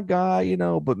was my guy, you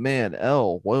know, but man,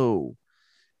 L, whoa.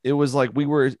 It was like we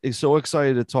were so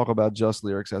excited to talk about Just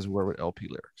lyrics as we were with LP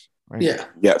lyrics. Right? Yeah.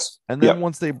 Yes. And then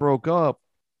once they broke up,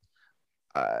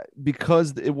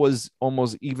 because it was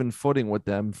almost even footing with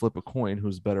them, flip a coin,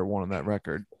 who's better one on that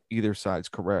record. Either side's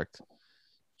correct.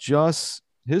 Just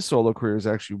his solo career is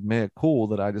actually mad cool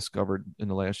that I discovered in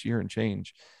the last year and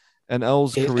change. And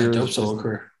L's career is solo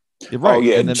career. Right. Oh,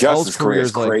 yeah. And then L's career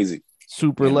is crazy. Like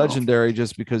super legendary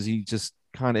just because he just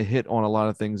kind of hit on a lot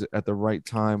of things at the right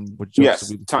time. With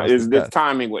Just there's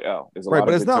timing with L. Right,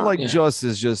 but it's not like Just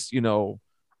is just, you know,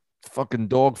 fucking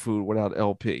dog food without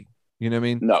LP. You know what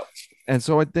I mean? No. And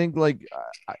so I think, like,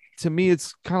 to me,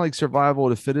 it's kind of like survival of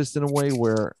the fittest in a way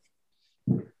where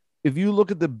if you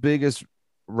look at the biggest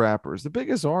rappers, the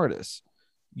biggest artists,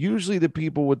 usually the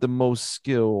people with the most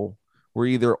skill were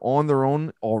either on their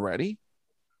own already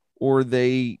or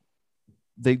they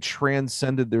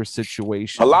transcended their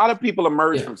situation. A lot of people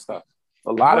emerge from stuff.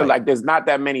 A lot of, like, there's not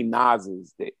that many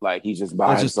Nas's that, like, he's just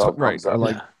by himself. Right. I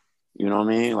like, you know what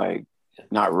I mean? Like,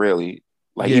 not really.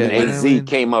 Like, even AZ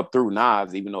came up through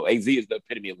Nas, even though AZ is the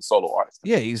epitome of a solo artist.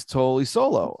 Yeah, he's totally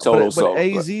solo. But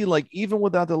AZ, like, even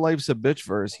without the Life's a Bitch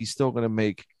verse, he's still gonna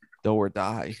make Do or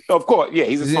Die. Of course, yeah,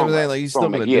 he's a songwriter. Like, he's still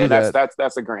gonna do that.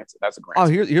 That's a grant. Oh,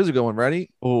 here's a good one.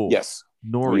 Ready? Oh, yes.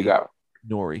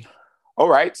 Nori. All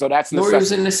right, so that's Nori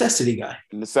was a necessity guy.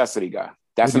 Necessity guy.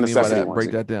 That's a necessity one.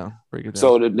 Break that down.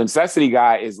 So the necessity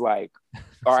guy is like,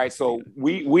 all right, so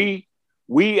we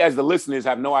as the listeners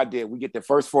have no idea. We get the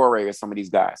first foray of some of these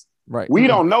guys. Right. We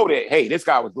don't know that, hey, this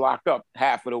guy was locked up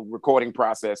half of the recording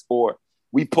process, or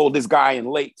we pulled this guy in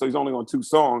late, so he's only on 2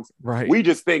 songs. Right. We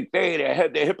just think they're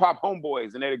hip-hop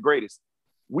homeboys and they're the greatest.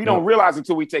 We don't realize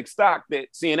until we take stock that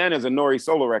CNN is a Nori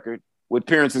solo record with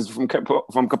appearances from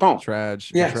Capone.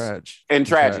 Tragedy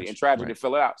To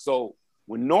fill it out. So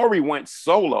when Nori went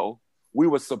solo, we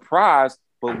were surprised,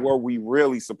 but were we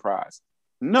really surprised?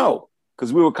 No.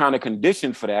 Because we were kind of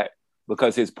conditioned for that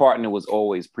because his partner was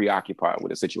always preoccupied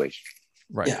with a situation.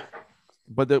 Right. Yeah.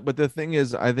 But the thing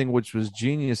is, I think which was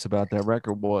genius about that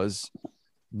record was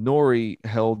Nori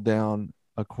held down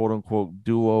a quote unquote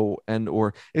duo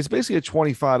or it's basically a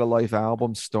 25 to Life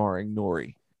album starring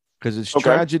Nori because it's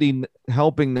Tragedy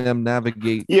helping them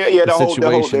navigate the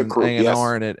situation,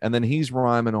 A&R in it, and then he's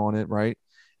rhyming on it, right,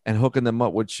 and hooking them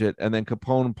up with shit, and then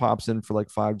Capone pops in for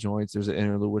like 5 joints. There's an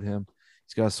interlude with him.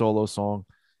 He's got a solo song,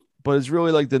 but it's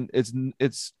really like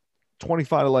it's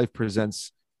 25 to Life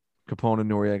presents Capone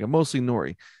and Noriega, mostly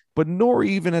Nori. But Nori,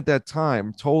 even at that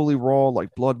time, totally raw,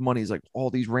 like Blood Money's like all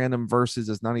these random verses.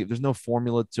 It's not even, there's no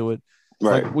formula to it.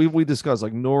 Right. Like we discussed,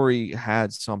 like Nori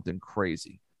had something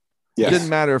crazy. Yes. It didn't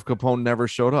matter if Capone never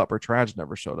showed up or Traj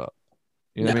never showed up.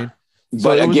 You know what I mean? So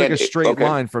but it was again, like a straight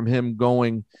line from him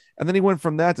going, and then he went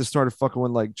from that to started fucking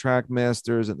with like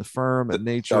Trackmasters and The Firm and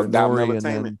Nature and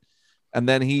Nori, and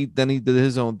then he did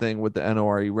his own thing with the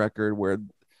NORE record where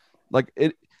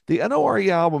the NORE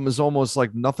album is almost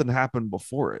like nothing happened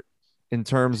before it in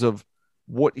terms of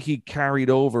what he carried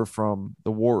over from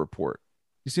the War Report.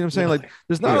 You see what I'm saying? Really? Like,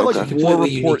 there's not Yeah, like okay. a War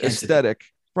Completely Report unique entity. aesthetic,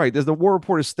 right? There's the War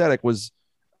Report aesthetic was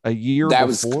a year that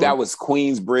before, was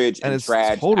Queensbridge and and it's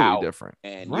Trash totally out, different.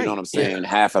 and Right. you know what I'm saying,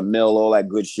 $500,000, all that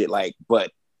good shit. Like,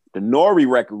 but the Nori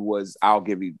record was, I'll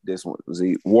give you this one, was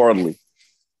worldly.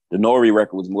 The Nori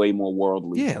record was way more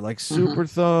worldly. Yeah, like Super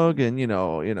Thug and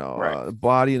Right.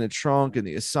 Body in the Trunk and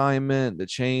The Assignment, The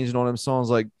Change, and all them songs.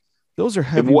 Like, those are it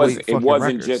heavyweight. wasn't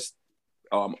records. just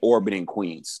orbiting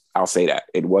Queens. I'll say that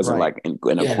it wasn't Right. like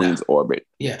in a Queens orbit.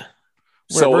 Yeah.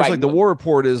 So So like the War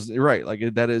Report is right, like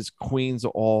that is Queens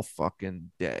all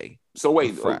fucking day. So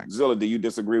wait, Frack. Zilla, do you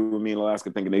disagree with me in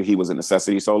Alaska thinking that he was a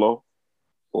necessity solo,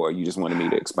 or you just wanted me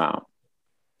to expound?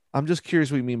 I'm just curious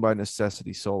what you mean by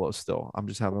necessity solo. Still, I'm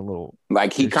just having a little.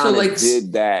 Like he So, kind of like,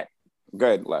 did that. Go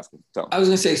ahead, Alaska. Tell me. I was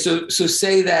gonna say, so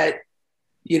say that,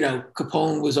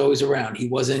 Capone was always around. He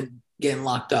wasn't getting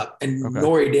locked up, and Okay.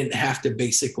 Nori didn't have to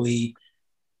basically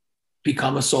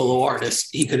become a solo artist.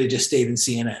 He could have just stayed in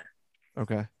CNN.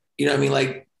 Okay. You know what I mean?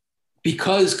 Like,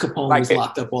 because Capone Like was it-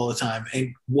 locked up all the time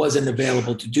and wasn't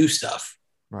available to do stuff,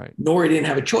 Right. Nori didn't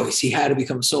have a choice. He had to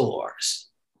become a solo artist.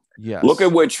 Yes. Look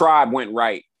at where Tribe went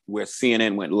right, where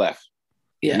CNN went left.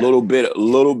 Yeah. A little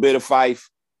bit of Fife,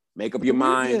 make up your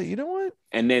mind, Yeah, you know what?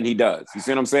 and then he does. You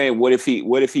see what I'm saying? What if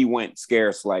he went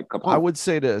scarce like Capone? I would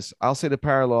say this. I'll say the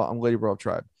parallel. I'm glad you brought up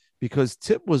Tribe because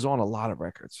Tip was on a lot of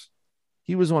records.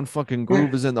 He was on fucking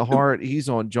Groove is in the Heart. He's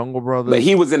on Jungle Brothers. But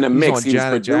he was in the He's mix. on He was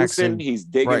Janet producing. Jackson. He's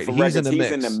digging Right, for he's records. in the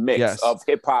He's in mix. the mix Yes. of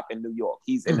hip hop in New York.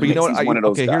 He's in the But you mix. know what? He's one of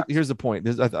those guys. Here's the point.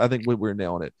 I think we're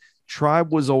nailing it.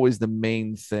 Tribe was always the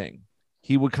main thing.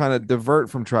 He would kind of divert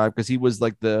from Tribe because he was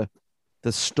like the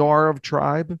star of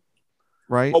Tribe,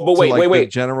 right? Oh, but To, wait, like, the wait.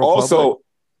 general Also, public.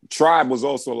 Tribe was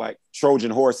also like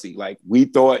Trojan Horsey. Like we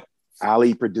thought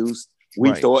Ali produced. We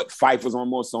Right. thought Fife was on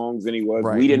more songs than he was.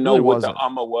 Right. We didn't He know really what wasn't.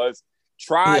 the was.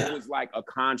 Tribe Yeah. was like a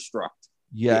construct.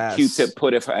 Yes, Q-Tip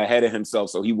put it ahead of himself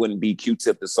so he wouldn't be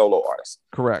Q-Tip the solo artist.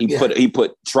 correct. He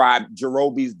put Tribe,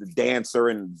 Jerobe's the dancer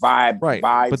and vibes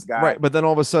guy. Right, but then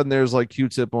all of a sudden there's like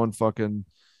Q-Tip on fucking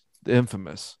the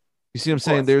Infamous. You see what I'm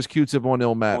saying? course. There's Q-Tip on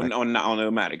Illmatic. on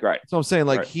Illmatic, right? So I'm saying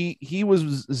like Right. he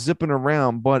was zipping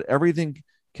around, but everything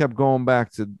kept going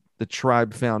back to the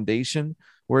Tribe Foundation.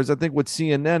 Whereas I think with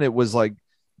CNN, it was like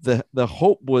the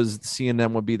hope was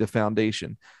CNN would be the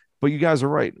foundation. But you guys are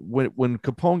right. When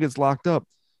Capone gets locked up,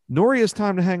 Nori has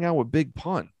time to hang out with Big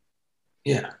Pun.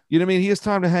 Yeah. You know what I mean? He has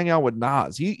time to hang out with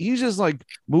Nas. He's just like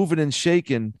moving and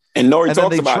shaking. And Nori And then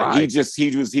talks they about tried.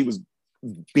 it. He was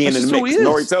being That's in just the who mix. he is.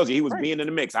 Nori tells you he was Right. being in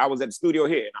the mix. I was at the studio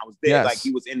here and I was there. Yes. Like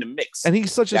he was in the mix. And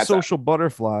he's such a That's social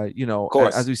butterfly,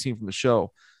 course. as we've seen from the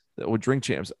show with Drink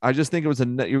Champs. I just think it was I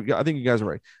think you guys are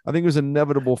right. I think it was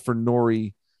inevitable for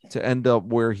Nori to end up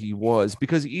where he was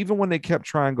because even when they kept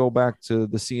trying to go back to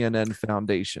the CNN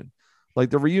Foundation, like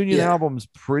the reunion Yeah. album's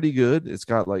pretty good. It's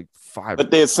got like 5.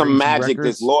 But there's some crazy magic records.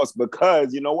 that's lost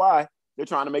because you know why? They're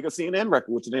trying to make a CNN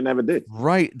record, which they never did.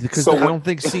 Right, because So I when- don't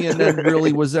think CNN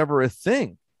really was ever a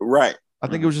thing. Right. I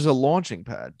think it was just a launching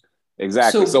pad.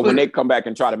 Exactly. So, So, when but- they come back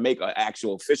and try to make an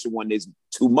actual official one, there's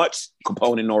too much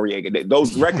Capone and Noriega.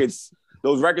 Those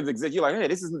records exist. You're like, hey,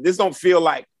 this don't feel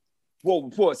like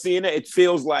for CNN, it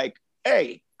feels like,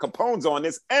 hey, Capone's on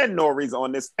this and Nori's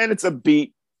on this, and it's a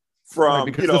beat from Right,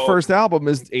 because the first album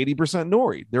is 80%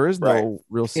 Nori. There is no Right.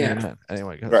 real Yeah. CNN.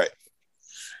 Anyway, go ahead. right.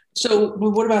 So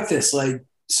but what about this? Like,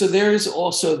 so there's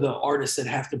also the artists that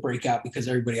have to break out because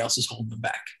everybody else is holding them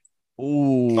back.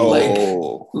 Ooh,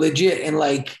 Oh, Legit. And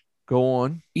like, go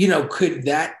on.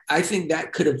 I think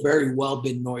that could have very well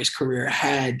been Nori's career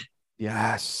had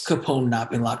Yes. Capone not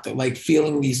been locked up, like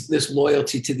feeling this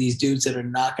loyalty to these dudes that are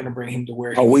not going to bring him to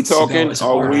where Are he we needs to go talking- as an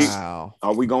are we- artist. Wow.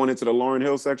 are we going into the Lauryn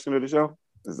Hill section of the show?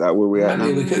 Is that where we're I at mean,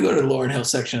 now? we could go to the Lauryn Hill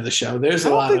section of the show. There's I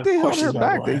a don't lot think of they held questions her about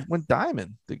back. Lauryn. They went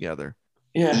diamond together.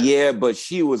 Yeah. Yeah, but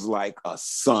she was like a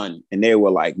son, and they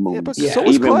were like moons. Yeah, but Yeah. so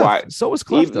was Even Clef. why- So was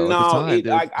Clef Even, though. no, at the time, dude.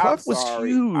 I'm Clef was sorry.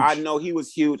 huge. I know he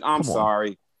was huge. I'm Come on.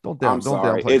 sorry. Don't I'm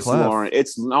sorry. downplay It's Clef. Lauren.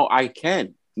 It's no. I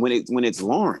can when it's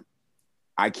Lauren.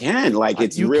 I can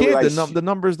it's you really can't. like The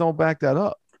numbers don't back that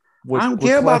up. With, I don't with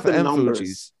care about Clef the and numbers.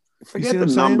 Fugees. Forget see what the I'm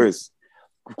saying? numbers.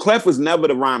 Clef was never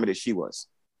the rhymer that she was.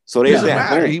 So It there's doesn't that.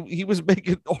 matter. Boom. He was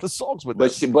making all the songs with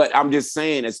But them. but I'm just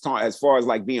saying, as far as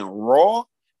like being raw,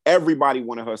 everybody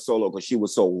wanted her solo because she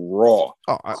was so raw.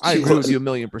 Oh, I She agree was- with you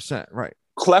 1,000,000%. Right.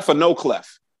 Clef or no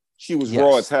Clef, she was Yes.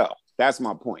 raw as hell. That's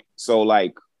my point. So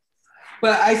like,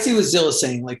 But I see what Zilla's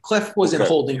saying. Like, Clef wasn't Okay.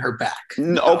 holding her back.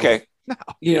 okay,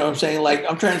 You know what I'm saying? Like,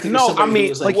 I'm trying to think No, of somebody I mean, who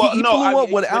was Like like, Well, he no, blew I up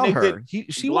mean, without when they her.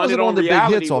 She Blunted wasn't on the big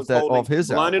Reality hits was off holding- his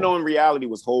Blunted album. on Reality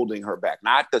was holding her back,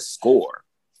 not the score.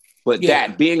 But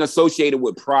that being associated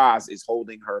with Pras is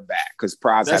holding her back because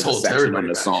Pras has a section on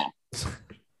the song.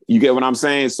 You get what I'm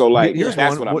saying? So like,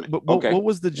 that's what I'm. Okay. What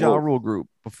was the Ja Rule group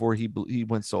before he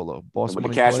went solo? Boss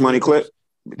Money, Cash Money Clip.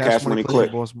 Cash Money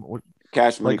Clip.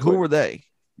 Cash Money. Like who were they?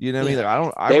 You know what I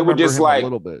mean? Like, they were just like a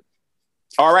little bit.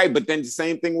 All right, but then the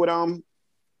same thing with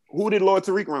who did Lord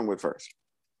Tariq run with first?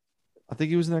 I think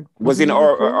he was in that. Was he in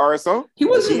RSO? He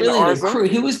wasn't really in a crew.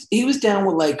 He was down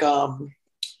with like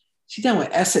he down with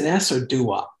SNS or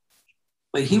Doo-Wop.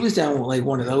 Like he was down with like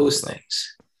one of those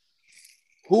things.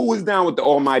 Who was down with the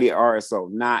almighty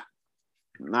RSO? Not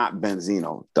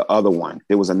Benzino, the other one.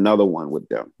 There was another one with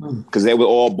them because they were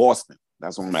all Boston.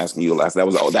 That's what I'm asking you last.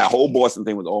 That whole Boston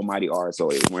thing was almighty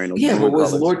RSO. He was wearing those but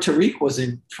was Lord Tariq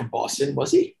wasn't from Boston,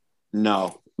 was he?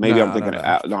 No. Maybe I'm thinking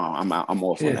I'm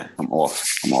off on that. I'm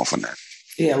off on that.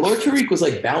 Yeah, Lord Tariq was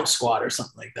like Bounce Squad or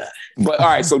something like that. But all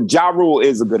right, so Ja Rule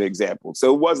is a good example.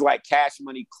 So it was like Cash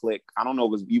Money Click. I don't know if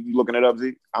it was you looking it up,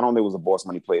 Z? I don't think it was a Boss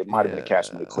Money play. It might have been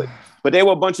Cash Money Click. But they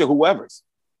were a bunch of whoever's.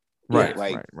 Right.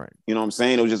 You know what I'm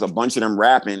saying? It was just a bunch of them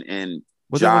rapping and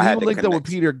but Ja then had to linked up with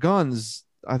Peter Guns.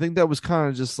 I think that was kind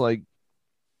of just like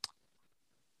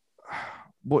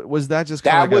was that just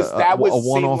kind of like a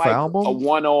one-off like album? A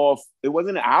one-off. It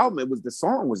wasn't an album. It was the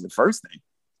song was the first thing.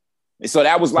 And so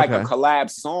that was like a collab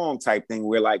song type thing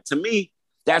where like, to me,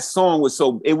 that song was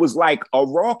it was like a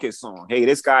raucous song. Hey,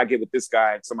 this guy get with this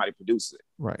guy and somebody produce it.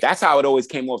 Right. That's how it always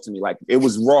came off to me. Like it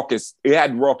was raucous. It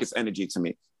had raucous energy to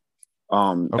me.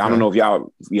 I don't know if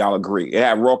y'all agree. It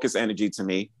had raucous energy to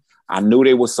me. I knew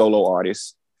they were solo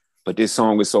artists. But this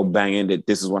song is so banging that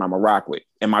this is what I'm gonna rock with.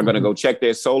 Am I gonna go check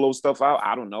their solo stuff out?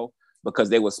 I don't know,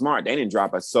 because they were smart. They didn't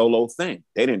drop a solo thing.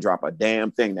 They didn't drop a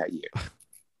damn thing that year.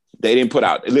 They didn't put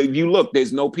out. If you look,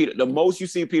 there's no Peter. The most you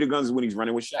see Peter Guns is when he's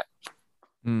running with Shaq.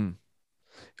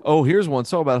 Oh, here's one.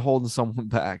 So about holding someone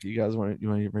back. You guys want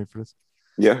to get ready for this?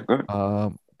 Yeah. Go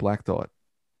ahead. Black Thought.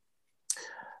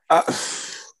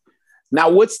 Now,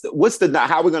 what's the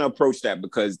how are we gonna approach that?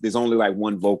 Because there's only like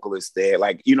one vocalist there.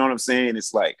 Like, you know what I'm saying?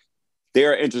 It's like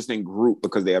they're an interesting group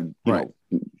because they have you know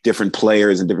different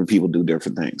players and different people do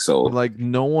different things. So like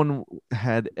no one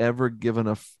had ever given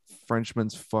a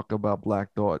Frenchman's fuck about Black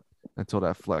Thought until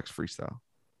that Flex freestyle.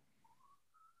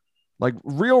 Like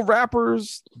real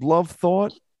rappers love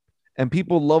Thought and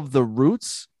people love the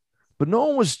Roots, but no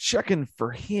one was checking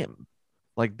for him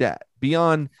like that.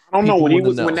 Beyond, I don't know when he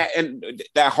was when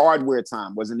that hardware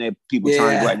time wasn't there. People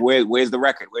trying to be like, where's the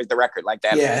record? Where's the record? Like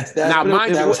that. Yeah, now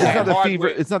mind you, it's not the fever.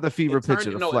 It's not the fever pitch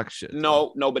of the Flex shit.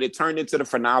 No, but it turned into the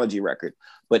Phrenology record.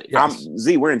 But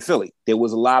we're in Philly. There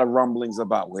was a lot of rumblings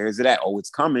about where is it at? Oh,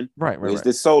 it's coming. Right. Where's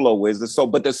the solo? Where's the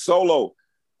solo? But the solo,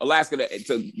 Alaska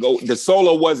to go. The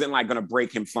solo wasn't like going to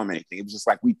break him from anything. It was just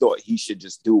like we thought he should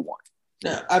just do one.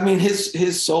 Yeah, I mean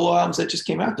his solo albums that just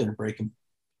came out didn't break him.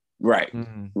 Right.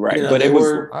 Right. You know, but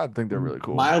I think they're really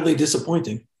cool. Mildly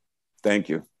disappointing. Thank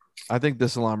you. I think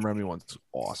this Salam Remy one's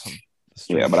awesome.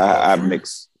 Yeah, but I have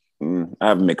mixed. I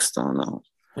have mixed on those.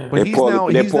 Yeah. But he's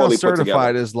now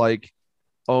certified as like,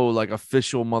 like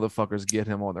official motherfuckers get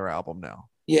him on their album now.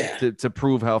 Yeah. To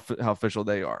prove how official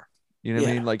they are. You know what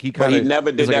I mean? Like he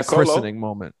never did like that a christening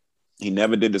moment. He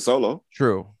never did the solo.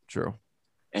 True.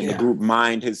 And the group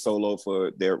mined his solo for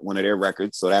one of their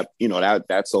records. So that,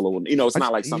 that solo, it's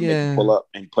not like something they can pull up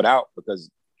and put out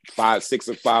because 6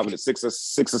 or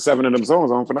 7 of them songs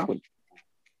on Phrenology.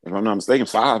 If I'm not mistaken,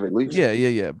 5 at least.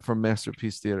 Yeah. From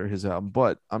Masterpiece Theater, his album.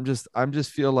 But I'm just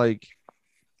feel like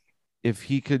if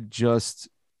he could just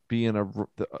be in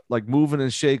like moving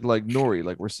and shake like Nori,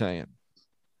 like we're saying.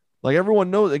 Like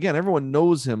everyone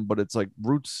knows him, but it's like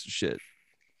Roots shit.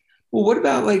 Well, what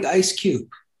about like Ice Cube?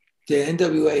 Did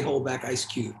NWA hold back Ice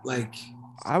Cube? Like,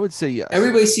 I would say yes.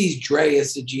 Everybody sees Dre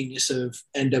as the genius of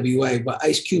NWA, but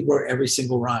Ice Cube wrote every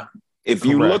single rhyme. If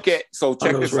you look at, so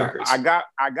check this out. I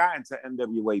got into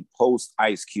NWA post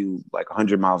Ice Cube, like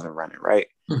 100 Miles and Running, right?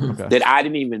 Okay. That I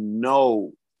didn't even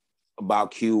know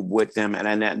about Cube with them,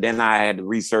 and then I had to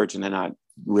research, and then I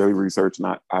really researched,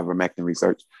 not ivermectin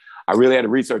research. I really had to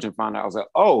research and find out. I was like,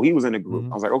 oh, he was in the group.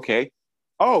 I was like, okay.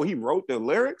 Oh, he wrote the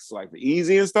lyrics, like the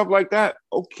Easy and stuff like that.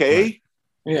 Okay. Right.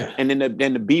 Yeah. And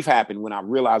then the beef happened when I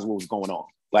realized what was going on.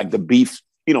 Like the beef,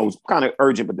 it was kind of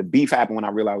urgent, but the beef happened when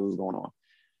I realized what was going on.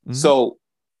 Mm-hmm. So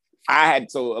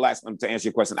to answer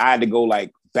your question, I had to go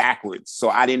like backwards.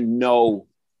 So I didn't know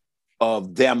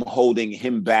of them holding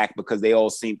him back because they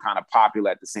all seemed kind of popular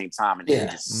at the same time and they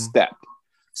just stepped.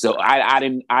 So I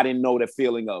didn't know the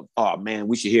feeling of, oh man,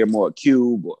 we should hear more of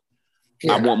Cube.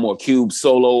 I want more Cube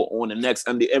solo on the next.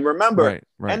 And remember,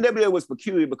 right. NWA was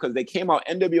peculiar because they came out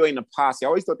NWA and the Posse. I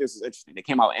always thought this was interesting. They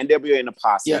came out NWA and the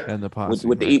Posse, and the Posse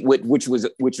which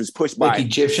was pushed by like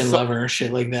Egyptian Lover and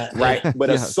shit like that, right?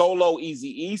 But a solo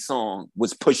Eazy-E song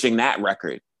was pushing that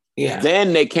record. Yeah.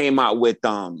 Then they came out with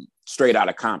Straight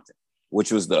Outta Compton,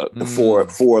 which was the four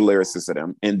lyricists of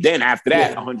them, and then after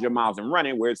that, 100 Miles and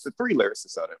Running, where it's the 3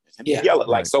 lyricists of them. And Yellow,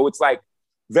 like so, it's like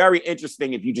very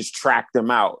interesting if you just track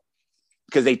them out.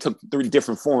 Because they took 3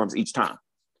 different forms each time.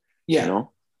 Yeah. You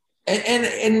know?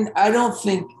 And I don't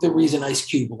think the reason Ice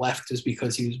Cube left is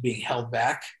because he was being held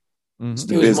back.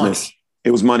 Mm-hmm. It was money.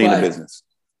 It was money in the business.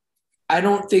 I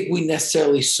don't think we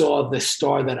necessarily saw the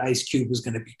star that Ice Cube was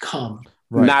going to become.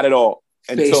 Right. Not at all.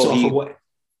 Based off of what?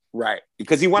 Right.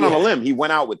 Because he went on a limb. He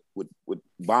went out with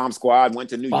Bomb Squad, went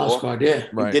to New York. Bomb Squad, yeah.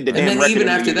 Right. Did the and damn then even in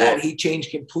after New that, York. he changed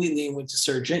completely and went to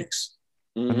Sir Jinx.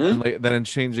 Mm-hmm. And then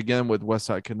changed again with West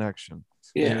Side Connection.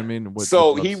 Yeah, you know what I mean,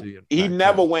 so he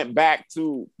never went back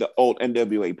to the old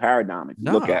NWA paradigm. If you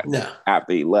look at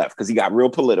after he left, because he got real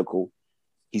political.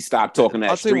 He stopped talking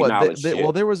that street knowledge shit.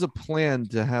 Well, there was a plan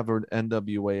to have an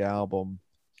NWA album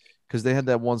because they had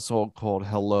that one song called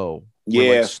 "Hello."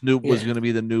 Where, Snoop was going to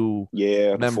be the new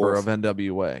member of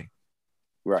NWA,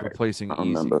 right? Replacing I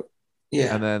remember. Easy.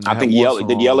 Yeah, and then I think Yellow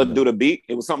did Yellow do the beat.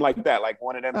 It was something like that, like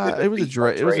one of them. It was a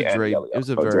Dre. It was a Dre. It was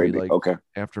a very like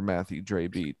aftermathy Dre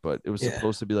beat, but it was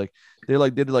supposed to be like they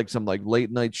did like some like late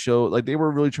night show. Like they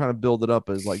were really trying to build it up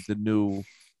as like the new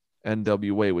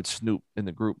NWA with Snoop in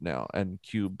the group now and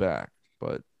Cube back,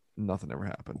 but nothing ever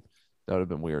happened. That would have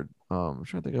been weird. I'm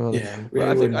trying to think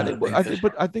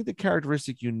of I think the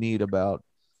characteristic you need about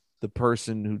the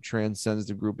person who transcends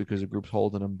the group because the group's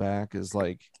holding them back is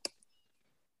like.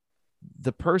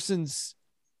 The person's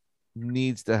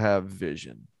needs to have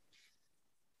vision.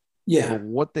 Yeah. For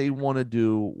what they want to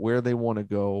do, where they want to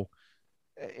go,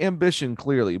 ambition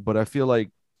clearly. But I feel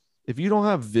like if you don't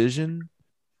have vision,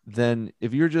 then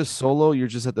if you're just solo, you're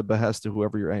just at the behest of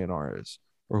whoever your A&R is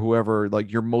or whoever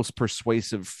like your most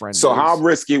persuasive friend. So how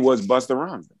risky was Busta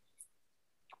Rhymes?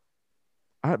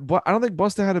 I don't think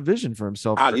Busta had a vision for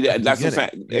himself. That's what I'm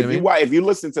saying. If you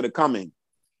listen to The Coming,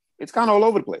 it's kind of all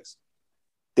over the place.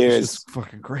 There's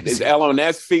fucking crazy. There's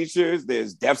LONS features.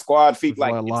 There's Def Squad features.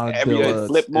 Like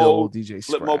Flip Mode,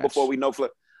 Flip Mode before we know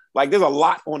Flip. Like there's a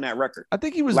lot on that record. I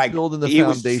think he was like building the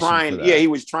foundation. He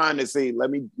was trying to say, let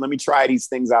me try these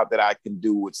things out that I can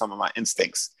do with some of my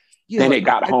instincts. Yeah, then it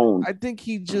got honed. I think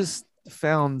he just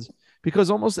found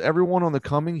because almost everyone on The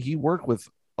Coming he worked with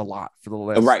a lot for the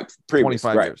last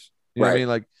 25 years. You know what I mean?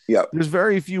 Like there's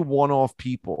very few one-off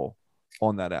people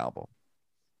on that album.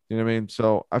 You know what I mean?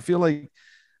 So I feel like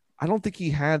I don't think he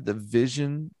had the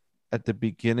vision at the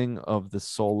beginning of the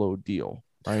solo deal,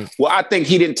 right? Well, I think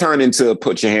he didn't turn into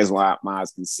Put Your Hands Where My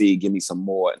Eyes Can See, Give Me Some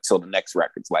More until the next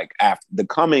records. Like after The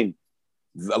Coming,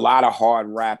 a lot of hard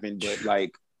rapping, but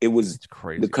like it was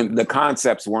crazy. The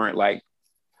concepts weren't like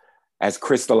as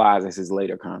crystallized as his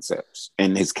later concepts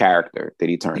and his character that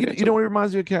he turned into. You know what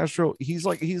reminds me of Castro? He's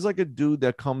like a dude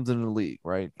that comes in the league,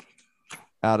 right?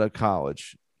 Out of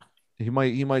college. He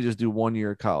might just do 1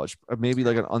 year of college, maybe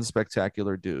like an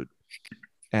unspectacular dude.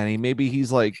 And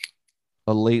he's like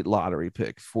a late lottery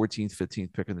pick, 14th,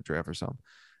 15th pick in the draft or something.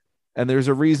 And there's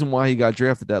a reason why he got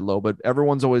drafted that low, but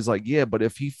everyone's always like, yeah, but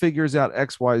if he figures out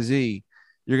XYZ,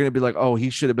 you're going to be like, oh,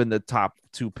 he should have been the top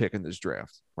 2 pick in this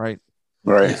draft. Right.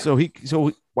 Right. So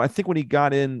I think when he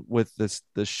got in with The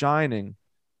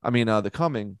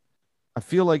Coming, I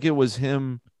feel like it was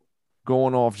him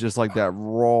going off just like that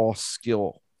raw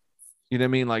skill. You know what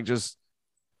I mean? Like just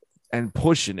and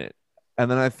pushing it.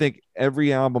 And then I think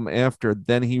every album after,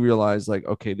 then he realized like,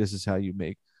 okay, this is how you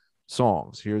make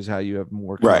songs. Here's how you have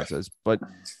more concepts. Right.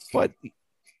 But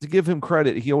to give him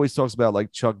credit, he always talks about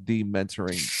like Chuck D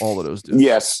mentoring all of those dudes.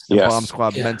 Yes. Bomb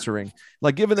Squad mentoring,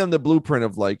 like giving them the blueprint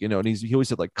of like, you know, and he always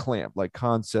said like clamp, like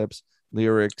concepts,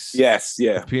 lyrics,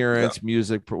 appearance,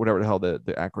 music, whatever the hell the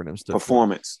acronym stood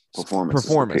performance,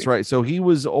 right? So he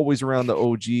was always around the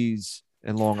OGs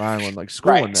in Long Island, like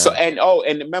schooling them. So and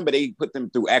remember they put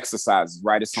them through exercises,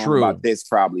 right? A song about this,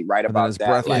 probably right and about that,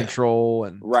 breath control,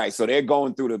 and right. So they're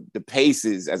going through the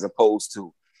paces as opposed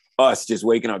to us just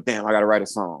waking up. Damn, I got to write a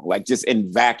song, like just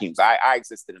in vacuums. I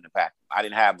existed in a vacuum. I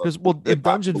didn't have because the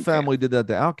Dungeon Family did that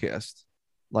to Outkast.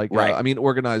 Like,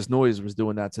 Organized Noise was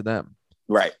doing that to them.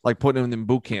 Right. Like putting them in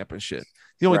boot camp and shit.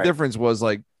 The only difference was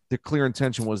like the clear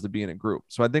intention was to be in a group.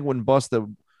 So I think when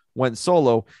Busta went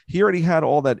solo, he already had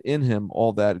all that in him,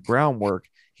 all that groundwork.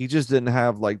 He just didn't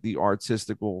have like the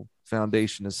artistical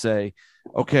foundation to say,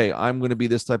 okay, I'm going to be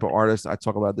this type of artist. I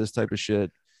talk about this type of shit.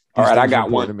 All right, I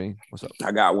got one. To me. What's up?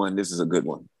 I got one. This is a good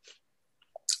one.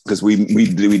 because we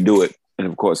do it, and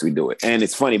of course we do it. And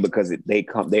it's funny because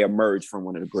they emerge from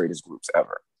one of the greatest groups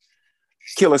ever,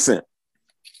 Killer Sin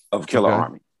of Killer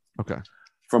Army. Okay.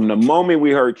 From the moment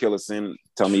we heard Killer Sin,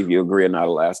 tell me if you agree or not,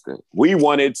 Alaska, we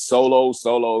wanted solo.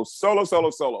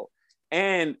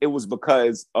 And it was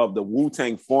because of the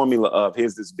Wu-Tang formula of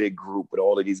here's this big group with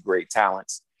all of these great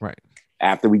talents. Right.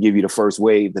 After we give you the first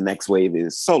wave, the next wave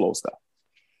is solo stuff.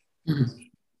 Mm-hmm.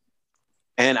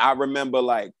 And I remember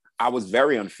like, I was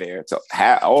very unfair to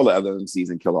all the other MCs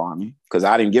in Killer Army because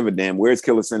I didn't give a damn. Where's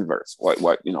Killer Sin verse?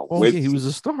 What, you know? Well, he was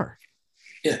a star.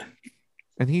 Yeah.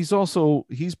 And he's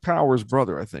Power's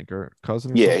brother, I think, or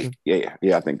cousin. Or yeah.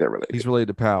 I think they're related. He's related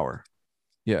to Power.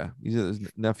 Yeah, he's his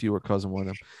nephew or cousin, one of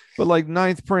them. But like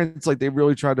Ninth Prince, like they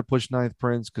really tried to push Ninth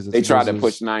Prince because they tried to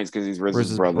push Ninth because he's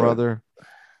RZA's brother.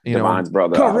 You know, Divine's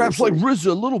brother. Kind of raps like RZA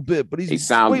a little bit, but he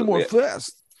sounds way more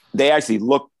fast. They actually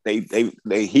look.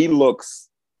 He looks.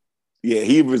 Yeah,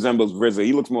 he resembles RZA.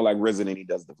 He looks more like RZA than he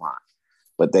does Divine.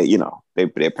 But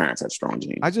their parents had strong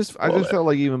genes. I just felt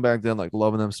like even back then, like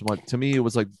loving them so much. To me, it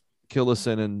was like Killer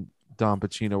Sin and Don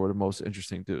Pacino were the most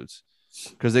interesting dudes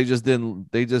because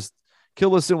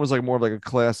Killer Sin was like more of like a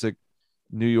classic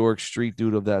New York street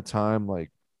dude of that time, like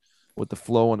with the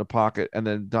flow in the pocket, and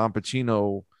then Don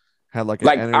Pacino had like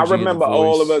an I remember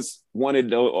all of us wanted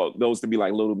those to be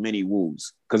like little mini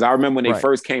woos because I remember when they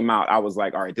first came out, I was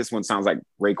like, all right, this one sounds like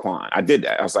Raekwon. I did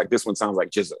that. I was like, this one sounds like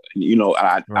just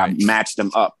I matched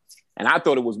them up, and I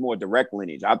thought it was more direct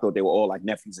lineage. I thought they were all like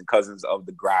nephews and cousins of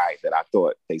the guy that I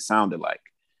thought they sounded like.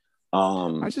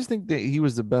 I just think that he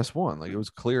was the best one. Like it was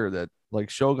clear that like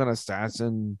Shogun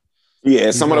Assassin.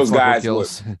 Yeah, some of those guys.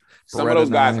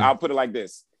 I'll put it like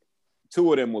this: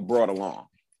 2 of them were brought along.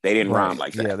 They didn't rhyme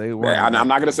like that. Yeah, they were. I'm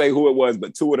not gonna say who it was,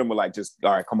 but 2 of them were like, just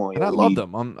all right, come on. And I love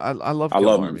them. I love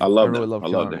them. I really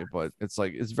love them. But it's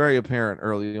like it's very apparent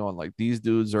early on. Like these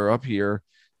dudes are up here,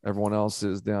 everyone else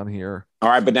is down here. All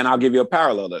right, but then I'll give you a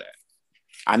parallel to that.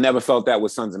 I never felt that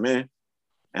with Sons of Men,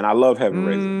 and I love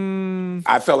Hellraiser.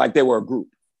 I felt like they were a group.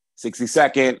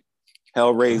 60-Second,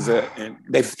 Hellraiser, and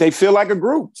they feel like a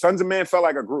group. Sons of Men felt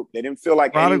like a group. They didn't feel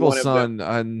like Prodigal Son.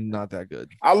 Not that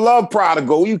good. I love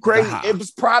Prodigal. You crazy? It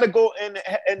was Prodigal and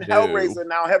Hellraiser.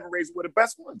 Now Hellraiser were the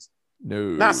best ones. No,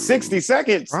 not 60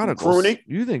 Seconds. Crooning.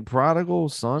 You think Prodigal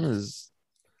Son is?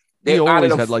 They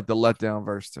always had like the letdown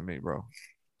verse to me, bro.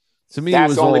 To me, it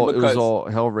was all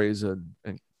Hellraiser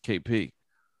and KP.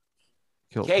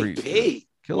 KP.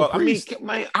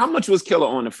 How much was Killer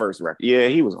on the first record? Yeah,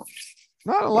 he was on.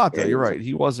 Not a lot, though. You're right.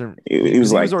 He wasn't. He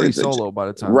was already solo by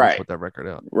the time he put that record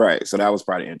out. Right. So that was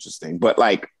probably interesting. But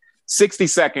like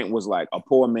 60-Second was like a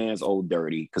poor man's Old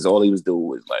Dirty because all he was doing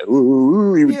was like,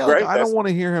 ooh, he was great. I don't want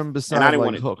to hear him besides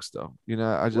like hooks, though. You know,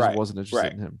 I just wasn't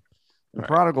interested in him. The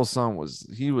Prodigal Son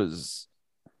was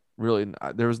really,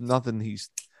 there was nothing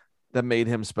that made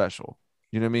him special.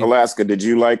 You know what I mean? Alaska, did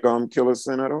you like Killer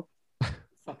Sin at all?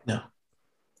 No.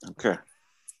 Okay.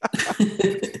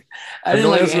 I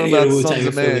didn't like any of the Wu-Tang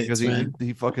because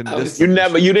he fucking.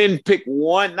 You didn't pick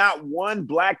not one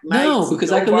Black Knight. No,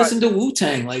 because I could listen to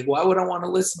Wu-Tang. Like, why would I want to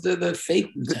listen to the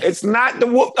fake Wu-Tang? It's not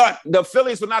the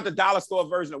affiliates were not the dollar store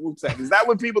version of Wu-Tang. Is that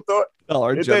what people thought?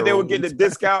 They would get the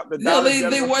discount. No,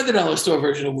 they were the dollar store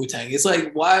version of Wu-Tang. It's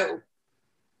like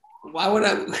why would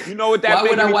I? You know what that? Why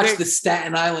would I watch the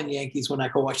Staten Island Yankees when I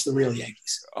could watch the real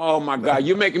Yankees? Oh my God,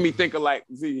 you're making me think of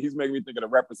he's making me think of the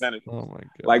Representatives. Oh my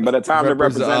God! Like by the time the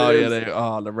Representatives,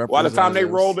 by the time they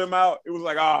rolled them out, it was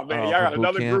like, oh man, y'all got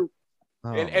another group,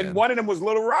 and one of them was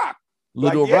Little Rock.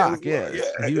 Little Rock, he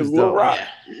was Little Rock.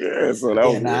 Yeah, so that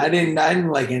was. I didn't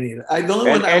like any of it. The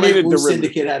only one I liked was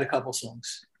Syndicate had a couple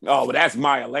songs. Oh, but that's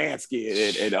Maya Lansky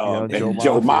and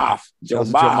Joe Moff. Joe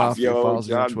Moff,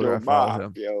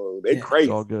 they crazy.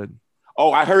 It's all good.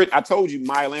 Oh, I told you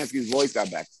Maya Lansky's voice got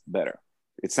back better.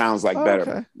 It sounds like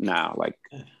better now, like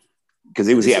because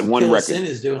he had one record. Sin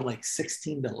is doing like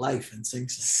 16 to Life in Sing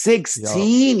Sing.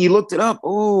 16? You looked it up?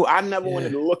 Oh, I never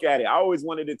wanted to look at it. I always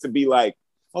wanted it to be like,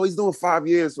 oh, he's doing 5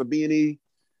 years for B&E.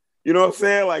 You know what I'm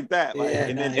saying? Like that. Like,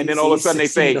 and then all of a sudden they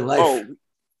say, oh,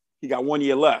 he got 1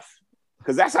 year left.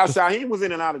 Because that's how Shaheem was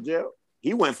in and out of jail.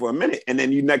 He went for a minute. And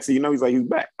then next thing you know, he's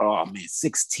back. Oh, man,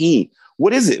 16.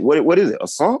 What is it? What is it?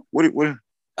 Assault? What?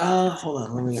 Hold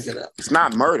on. Let me look it up. It's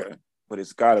not murder, but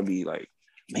it's got to be like,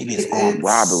 maybe it's armed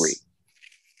robbery.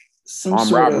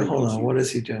 Hold on. What is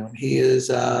he doing? He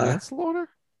is... manslaughter?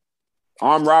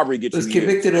 Armed robbery gets was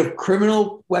convicted of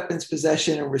criminal weapons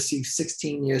possession and received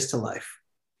 16 years to life.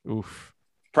 Oof.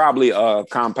 Probably a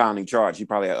compounding charge. He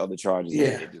probably had other charges.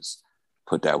 Yeah. They just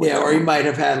put that with or he might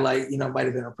have had might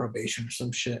have been on probation or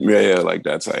some shit. Yeah, like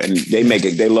that's and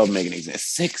they love making these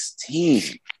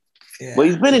 16. Yeah. But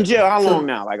he's been in jail how long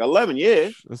now? Like 11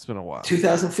 years. It's been a while.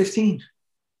 2015.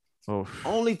 Oh,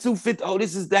 Only 250. Oh,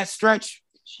 this is that stretch.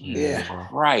 Yeah.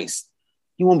 Christ.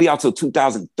 He won't be out till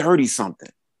 2030 something.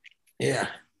 Yeah.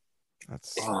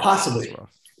 that's Possibly. that's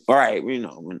rough. All right, you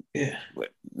know. Yeah. But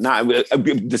not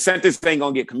the sentence ain't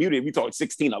gonna get commuted. We talk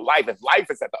 16 of life. If life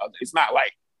is at the other, it's not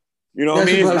like, you know what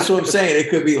I mean? That's what I'm saying. It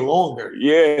could be longer.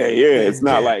 Yeah. It's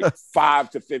not like 5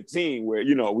 to 15 where,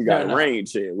 you know, we got No. a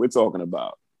range here. We're talking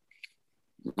about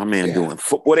my man doing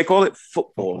what they call it,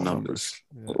 football numbers.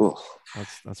 Yeah, Ugh.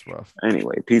 that's rough.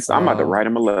 Anyway, peace. I'm about to write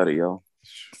him a letter, yo.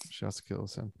 Shouts to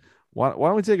Kills him. Why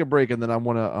don't we take a break and then I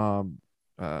want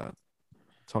to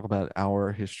talk about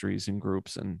our histories and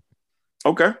groups and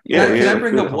Okay. Can I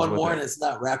bring Good. up one With more that. and it's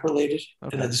not rap related?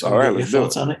 Okay. And I just All want right, to get let's your do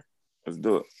thoughts it. on it. Let's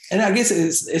do it. And I guess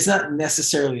it's not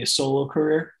necessarily a solo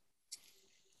career,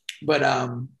 but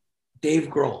Dave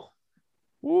Grohl.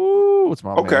 Ooh, it's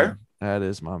my Okay. man. That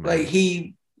is my man. Like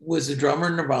he was a drummer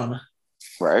in Nirvana.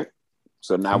 Right.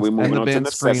 So now we're And moving the on to band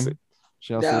necessity. Scream.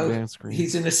 Shouts to Now, the band Scream.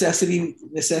 he's a necessity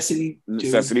dude.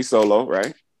 Necessity solo,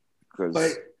 right? Because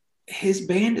But his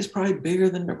band is probably bigger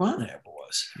than Nirvana ever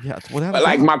was. Yeah, it's what happened.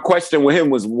 like my question with him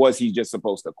was he just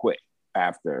supposed to quit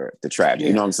after the tragedy? You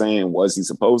Yeah. know what I'm saying? Was he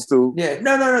supposed to? Yeah,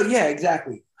 no, yeah,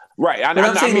 exactly. Right. I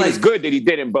I'm saying, mean, like- it's good that he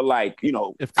didn't, but like, you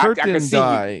know, if Kurt I can didn't see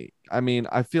die, I mean,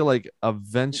 I feel like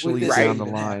eventually With this down the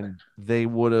even line happen. they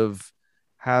would have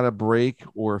had a break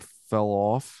or fell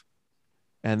off,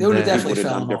 and They would have then, he would definitely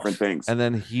have done fell different off. things. and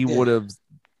then he Yeah. would have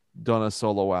done a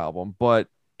solo album, but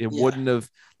it Yeah. wouldn't have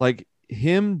like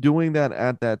him doing that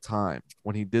at that time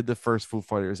when he did the first Foo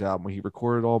Fighters album, when he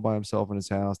recorded all by himself in his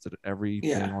house, did everything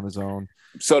Yeah. on his own,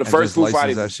 So the and first just Foo license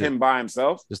Fighters that is shit. him by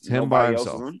himself? just him by Nobody else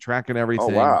is himself, on? tracking Oh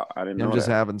everything. wow. I didn't Him know just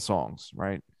that. having songs,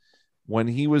 right? When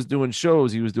he was doing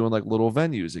shows, he was doing like little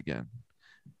venues again.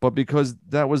 But because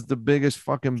that was the biggest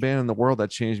fucking band in the world that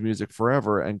changed music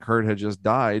forever, and Kurt had just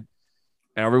died,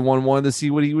 everyone wanted to see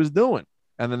what he was doing.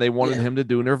 And then they wanted Yeah. him to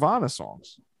do Nirvana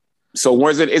songs. So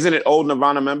isn't it old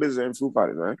Nirvana members and Foo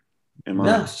Fighters, right? Am I-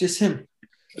 No, it's just him.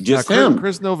 Just Now, him.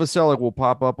 Chris Novoselic will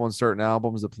pop up on certain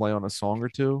albums to play on a song or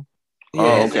two. Oh,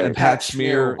 and okay. then And Pat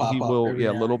Smear Smear, pop he up will, every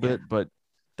yeah, a now little and again. bit, but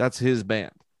that's his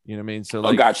band. You know what I mean? So Oh,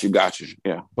 like, got you.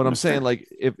 Yeah. but I'm saying, like,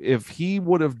 if he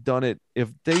would have done it,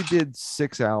 if they did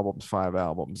 5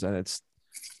 albums, and it's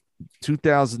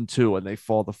 2002 and they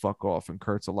fall the fuck off and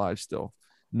Kurt's alive still,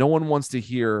 no one wants to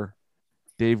hear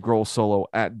Dave Grohl solo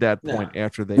at that point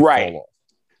after they Right. fall off.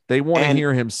 They want to And-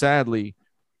 hear him sadly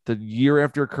the year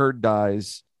after Kurt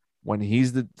dies, when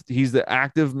he's the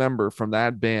active member from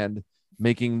that band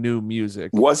making new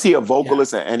music. Was he a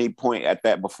vocalist at any point at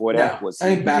that before that? No, Was I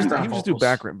think background He would just do vocals.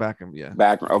 background, yeah.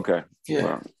 background? Okay. Yeah.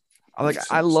 Well, I like.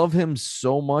 makes I sense. love him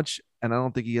so much, and I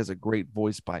don't think he has a great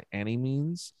voice by any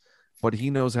means, but he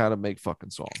knows how to make fucking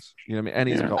songs. You know what I mean? And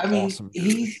he's Yeah. like I an mean, awesome.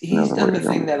 he's Never done the heard of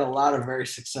thing him. that a lot of very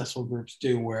successful groups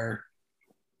do, where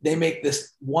they make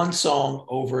this one song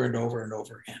over and over and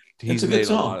over again. He's a good made a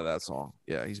song. lot of that song.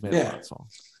 Yeah, he's made a Yeah. lot of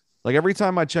songs. Like every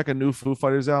time I check a new Foo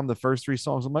Fighters album, the first 3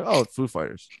 songs, I'm like, oh, it's Foo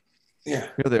Fighters. Yeah.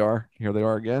 Here they are. Here they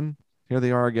are again. Here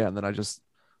they are again. Then I just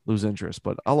lose interest,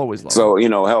 but I'll always love So, you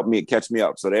know, catch me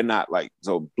up. So they're not like,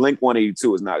 so Blink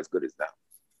 182 is not as good as them.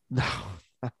 them.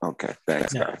 No, Okay.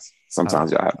 Thanks, No. guys.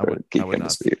 Sometimes y'all have I to would keep not. him to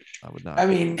speed. I would not. I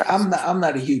mean, I'm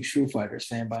not a huge Foo Fighters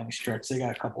fan by any stretch. They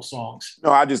got a couple songs.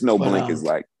 No, I just know But, Blink is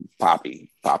like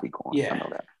poppycorn. Yeah. I know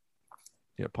that.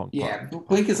 yeah, punk. Yeah, punk.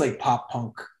 Blink is like pop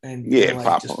punk, and Yeah, they're like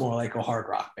pop just punk. more like a hard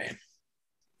rock band.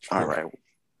 All right.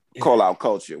 Yeah. Call out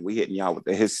culture. We hitting y'all with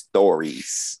the his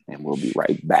stories, and we'll be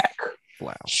right back.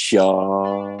 Wow.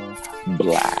 Shaw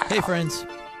Black. Hey, friends,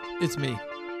 it's me,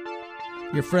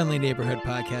 your friendly neighborhood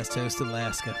podcast host,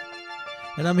 Alaska.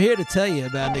 And I'm here to tell you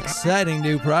about an exciting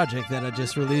new project that I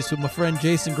just released with my friend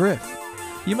Jason Griff.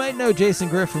 You might know Jason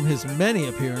Griff from his many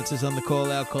appearances on the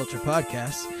Call Out Culture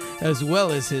podcast, as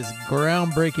well as his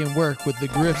groundbreaking work with the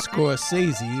Griff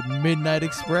Scorsese Midnight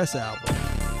Express album.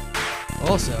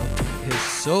 Also, his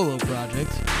solo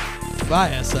project,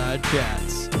 Fireside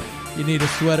Chats. You need a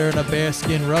sweater and a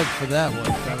bearskin rug for that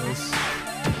one,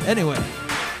 fellas. Anyway,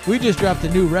 we just dropped a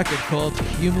new record called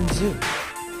Human Zoo.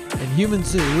 And Human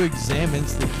Zoo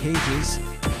examines the cages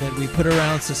that we put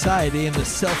around society and the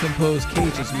self-imposed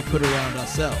cages we put around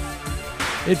ourselves.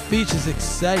 It features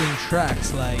exciting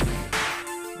tracks like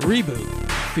Reboot,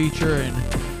 featuring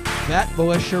Fat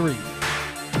Boy Sharif,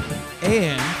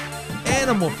 and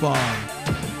Animal Farm,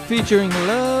 featuring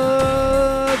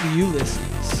Love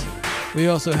Ulysses. We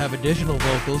also have additional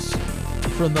vocals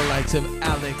from the likes of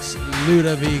Alex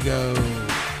Ludovico.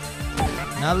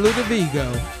 Not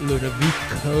Ludovico,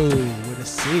 Ludovico with a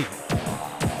C.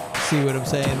 See what I'm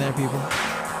saying there, people?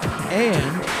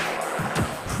 And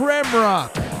Prem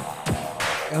Rock.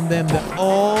 And then the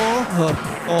All Hook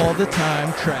All the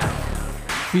Time track,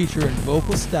 featuring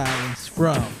vocal stylings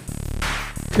from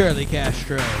Curly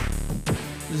Castro,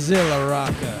 Zilla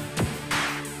Rocca,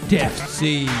 Def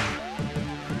C,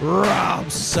 Rob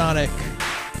Sonic,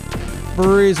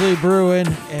 Breezely Bruin,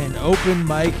 and Open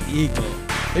Mike Eagle.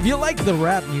 If you like the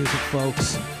rap music,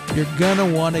 folks, you're gonna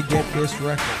want to get this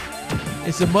record.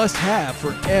 It's a must-have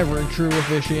for every true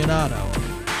aficionado,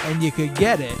 and you could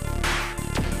get it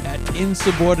at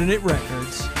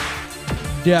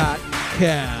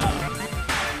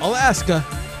insubordinaterecords.com. Alaska,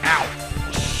 out.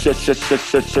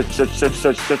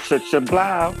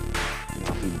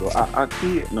 Blah.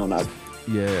 No, not.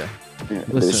 Yeah.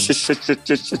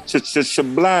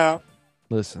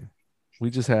 Listen,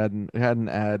 we just had an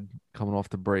ad coming off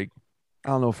the break. I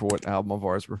don't know for what album of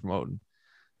ours we're promoting.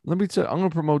 Let me tell you, I'm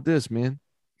gonna promote this, man.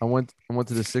 I went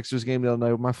to the Sixers game the other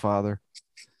night with my father.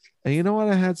 And you know what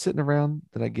I had sitting around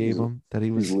that I gave him that he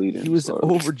was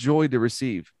overjoyed to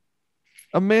receive?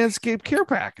 A Manscaped care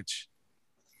package.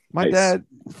 My dad,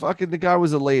 the guy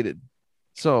was elated.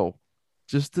 So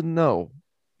just to know,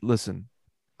 listen,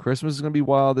 Christmas is going to be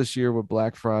wild this year with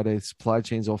Black Friday. Supply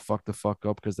chains all fucked the fuck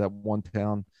up because that one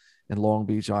town in Long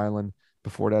Beach Island,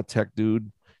 before that tech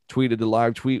dude tweeted the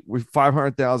live tweet with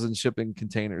 500,000 shipping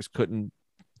containers couldn't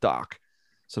dock.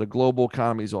 So the global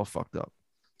economy is all fucked up.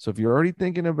 So if you're already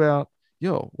thinking about,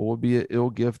 what would be an ill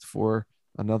gift for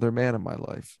another man in my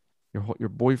life? Your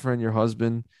boyfriend, your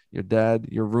husband, your dad,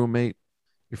 your roommate,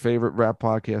 your favorite rap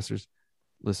podcasters.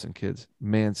 Listen, kids,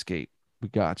 Manscaped, we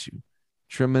got you.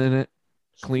 Trimming it,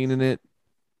 cleaning it,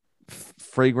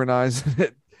 fragrantizing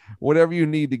it, whatever you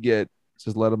need to get,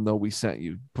 just let them know we sent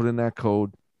you. Put in that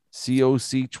code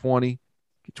COC20,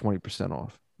 get 20%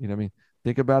 off. You know what I mean?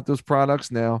 Think about those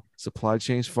products now. Supply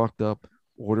chain's fucked up.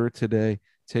 Order it today.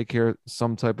 Take care of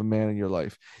some type of man in your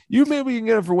life. Maybe you can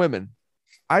get it for women.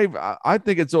 I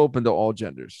think it's open to all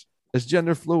genders. It's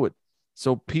gender fluid.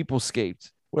 So people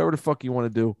scaped. Whatever the fuck you want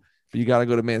to do, but you got to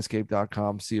go to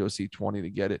manscaped.com, COC20 to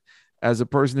get it. As a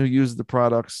person who uses the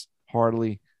products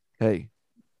heartily, hey,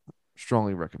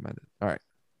 strongly recommend it. All right,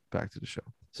 back to the show.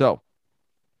 So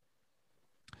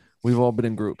we've all been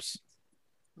in groups,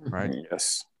 right?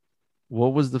 Yes.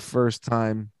 What was the first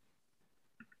time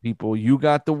you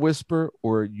got the whisper,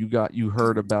 or you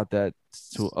heard about that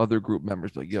to other group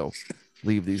members? Like, yo,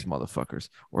 leave these motherfuckers.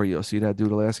 Or, yo, see that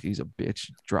dude Alaska? He's a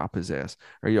bitch. Drop his ass.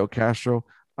 Or, yo, Castro,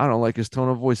 I don't like his tone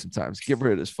of voice sometimes. Get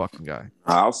rid of this fucking guy.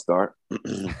 I'll start.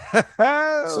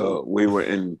 So we were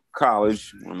in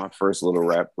college, one of my first little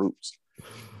rap groups.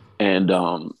 And,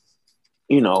 I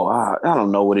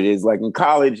don't know what it is. Like in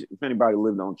college, if anybody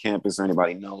lived on campus or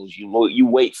anybody knows, you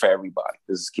wait for everybody.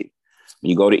 This is key.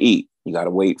 When you go to eat, you got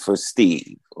to wait for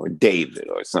Steve or David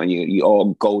or something. You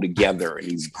all go together in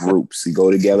these groups. You go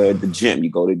together at the gym.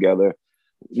 You go together.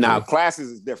 Now,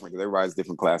 classes is different because everybody's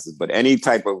different classes, but any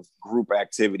type of group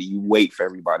activity, you wait for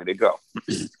everybody to go.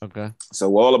 Okay. So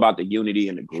we're all about the unity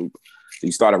in the group. So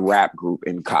you start a rap group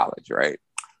in college, right?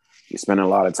 You're spending a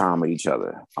lot of time with each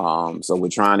other. So we're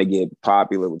trying to get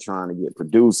popular. We're trying to get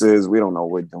producers. We don't know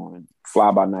what we're doing. Fly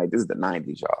by night. This is the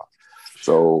 90s, y'all.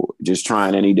 So just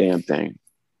trying any damn thing.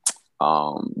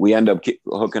 We end up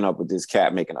hooking up with this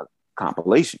cat making a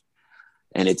compilation.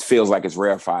 And it feels like it's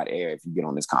rarefied air if you get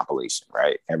on this compilation,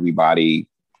 right? Everybody,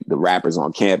 the rappers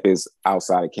on campus,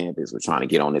 outside of campus, were trying to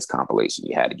get on this compilation.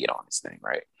 You had to get on this thing,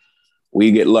 right?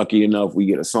 We get lucky enough, we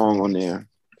get a song on there.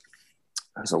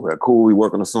 So we're cool, we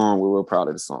work on a song, we're real proud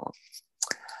of the song.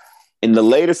 In the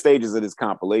later stages of this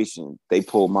compilation, they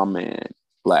pulled my man,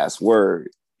 Last Word,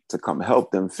 to come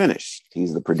help them finish.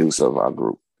 He's the producer of our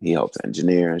group. He helped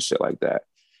engineer and shit like that.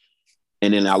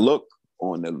 And then I look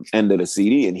on the end of the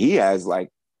CD, and he has like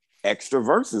extra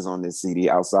verses on this CD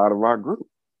outside of our group.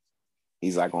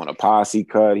 He's like on a posse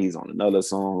cut, he's on another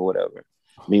song or whatever.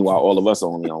 Meanwhile, all of us are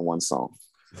only on one song.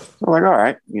 I'm like, all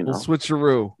right,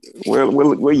 switcheroo.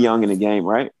 We're young in the game,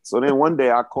 right? So then one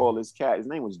day I call this cat. His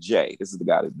name was Jay. This is the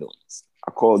guy that's doing this.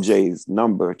 I called Jay's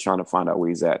number, trying to find out where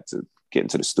he's at to get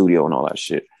into the studio and all that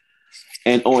shit.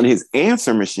 And on his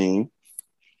answer machine,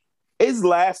 his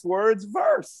Last Word's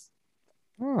verse.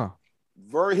 Huh.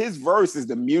 His verse is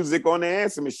the music on the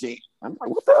answer machine. I'm like,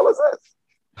 what the hell is this?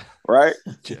 Right?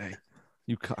 Jay,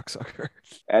 you cocksucker.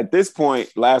 At this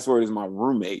point, Last Word is my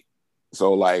roommate.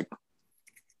 So like,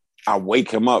 I wake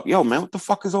him up. Yo, man, what the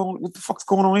fuck's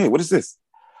going on here? What is this?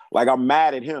 Like, I'm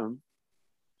mad at him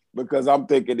because I'm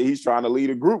thinking that he's trying to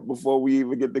lead a group before we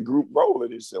even get the group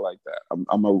rolling and shit like that.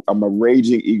 I'm a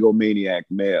raging egomaniac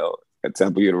male at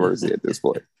Temple University at this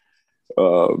point.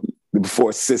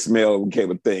 before cis male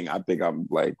became a thing. I think I'm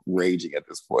like raging at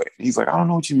this point. He's like, I don't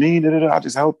know what you mean. I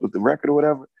just helped with the record or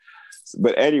whatever.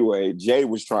 But anyway, Jay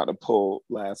was trying to pull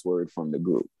Last Word from the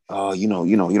group. Oh, you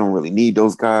don't really need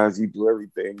those guys. You do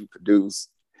everything. You produce.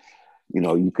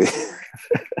 You could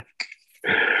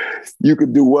you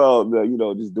could do well.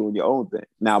 Just doing your own thing.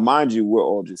 Now, mind you, we're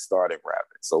all just starting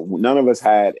rapping, so none of us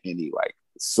had any like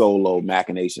solo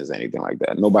machinations or anything like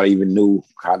that. Nobody even knew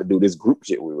how to do this group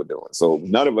shit we were doing. So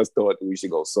none of us thought that we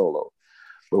should go solo.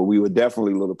 But we were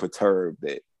definitely a little perturbed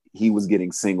that he was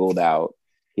getting singled out.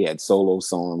 He had solo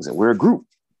songs, and we're a group.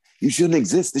 You shouldn't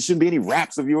exist. There shouldn't be any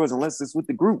raps of yours unless it's with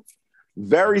the group.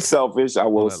 Very selfish, I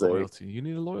will say. Loyalty. You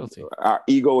need a loyalty. Our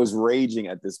ego is raging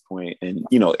at this point, and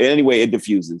anyway, it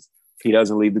diffuses. He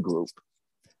doesn't leave the group.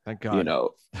 Thank God.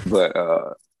 But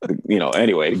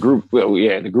anyway, the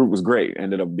group was great.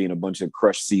 Ended up being a bunch of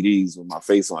crushed CDs with my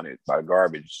face on it by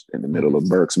garbage in the middle of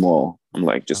Burke's Mall. I'm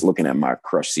like just looking at my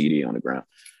crushed CD on the ground.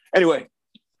 Anyway,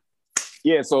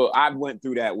 yeah, so I went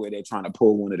through that where they're trying to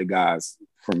pull one of the guys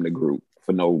from the group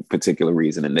for no particular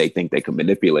reason, and they think they can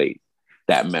manipulate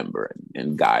that member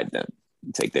and guide them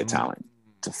and take their talent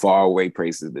to far away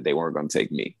places that they weren't going to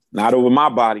take me. Not over my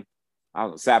body. I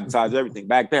was sabotage everything.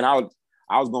 Back then, I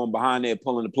was going behind there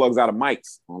pulling the plugs out of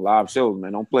mics on live shows,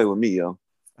 man. Don't play with me, yo.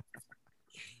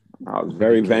 I was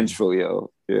very vengeful,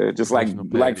 yo. Yeah, just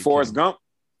like Forrest Gump.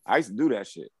 I used to do that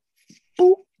shit.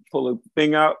 Boop, pull a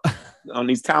thing out on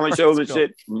these talent shows and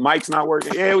shit. Mic's not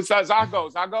working. Yeah, it's our go.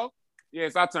 It's our go. Yeah,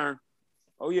 it's our turn.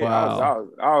 Oh yeah, wow.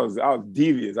 I was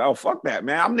devious. Oh fuck that,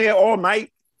 man. I'm there all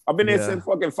night. I've been there since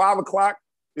fucking 5 o'clock.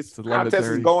 This contest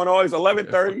is going on. It's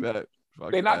 11:30.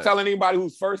 They're not telling anybody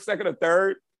who's first, second, or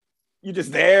third. You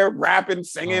just there rapping,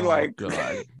 singing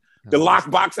the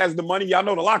lockbox has the money. Y'all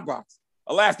know the lockbox.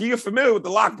 Alaska, you're familiar with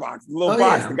the lockbox, the little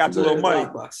box that got your little money.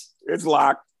 It's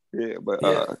locked. Yeah,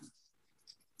 but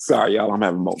sorry, y'all. I'm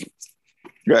having moments.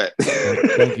 Go ahead.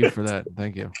 Thank you for that.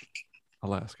 Thank you,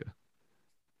 Alaska.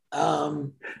 I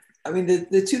mean,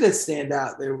 the two that stand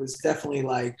out, there was definitely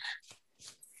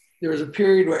there was a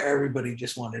period where everybody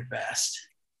just wanted Vast.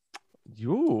 We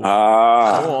were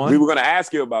going to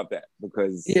ask you about that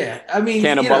because I mean,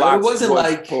 Cannibal it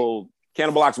wasn't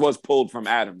Cannibal Ox was pulled from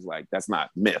Adams. Like that's not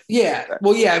myth. Yeah,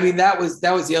 well, yeah. I mean, that was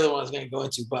the other one I was going to go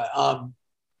into, but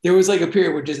there was a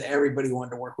period where just everybody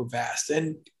wanted to work with Vast,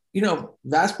 and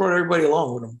Vast brought everybody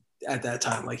along with him at that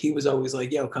time. Like he was always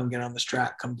like, "Yo, come get on this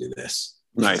track, come do this."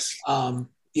 Nice.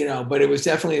 But it was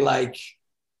definitely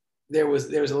there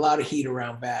was a lot of heat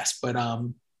around Vast, but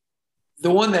the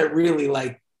one that really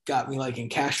got me in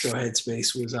Castro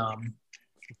headspace was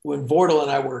when Vordel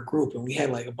and I were a group and we had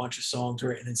a bunch of songs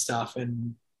written and stuff,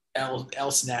 and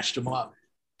Elle snatched them up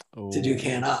to do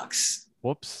Can Ox.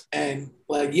 Whoops. And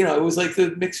it was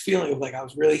the mixed feeling of I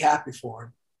was really happy for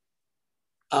him.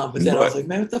 But then I was like,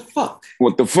 man, what the fuck?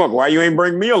 What the fuck? Why you ain't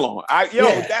bring me along?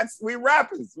 We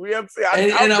rappers. We have to.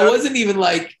 And I wasn't even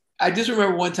I just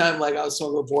remember one time I was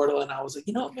talking with Vordel and I was like,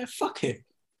 man, fuck him.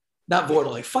 Not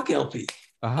Vordel, fuck LP.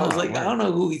 I was like, I don't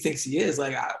know who he thinks he is.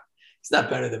 He's not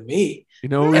better than me. You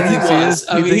know who he thinks he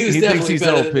is? He thinks he's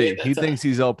LP. He thinks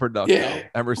he's El Producto. Yeah.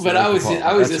 But I was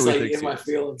just in my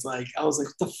feelings. I was like,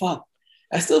 what the fuck?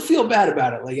 I still feel bad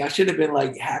about it. I should have been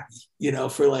happy,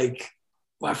 for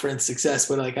my friend's success.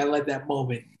 But I let that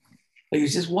moment. It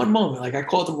was just one moment. I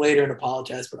called him later and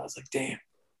apologized, but I was like, damn.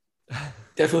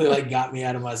 Definitely got me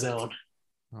out of my zone.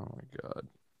 Oh my God.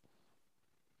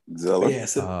 Zilla. Yeah,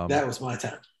 so that was my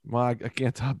time. Well, I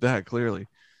can't top that. Clearly,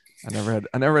 I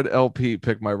never had LP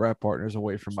pick my rap partners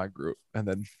away from my group and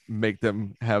then make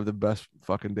them have the best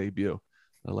fucking debut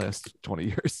the last 20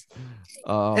 years.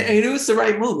 And it was the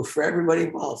right move for everybody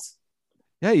involved.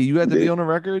 Yeah, you had to be on a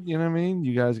record. You know what I mean?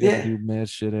 You guys got to do mad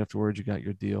shit afterwards. You got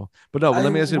your deal. But no,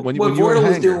 let me ask you: what Vordel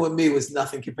was doing with me was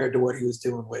nothing compared to what he was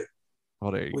doing with. Oh,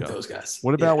 there you go. Those guys.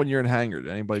 What about when you're in Hangar?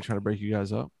 Did anybody trying to break you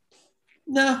guys up?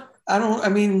 No, I don't. I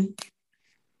mean,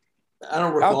 I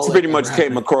don't recall. I pretty much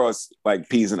came across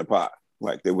peas in a pot.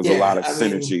 There was a lot of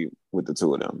synergy with the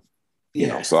two of them.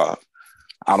 So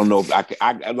I don't know if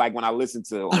I when I listened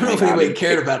to. I don't know if anybody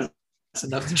cared about it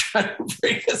enough to try to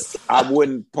break us up. I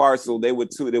wouldn't parcel. They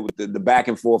would the back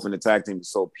and forth in the tag team was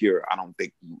so pure. I don't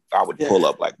think I would pull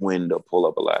up Wind or pull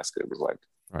up Alaska. It was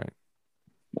right.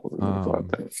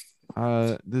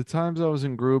 The times I was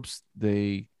in groups,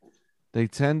 they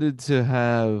tended to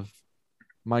have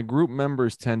my group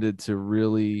members tended to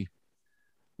really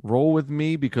roll with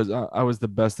me because I was the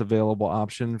best available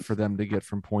option for them to get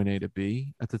from point A to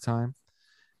B at the time.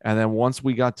 And then once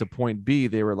we got to point B,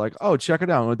 they were like, oh, check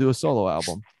it out. I'm going to do a solo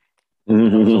album. So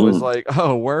it was like,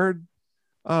 oh, word.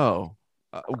 Oh,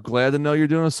 glad to know you're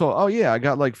doing a solo. Oh yeah, I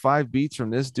got like 5 beats from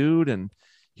this dude, and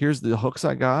here's the hooks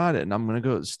I got, and I'm gonna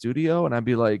go to the studio. And I'd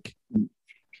be like,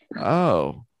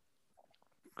 oh,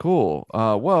 cool.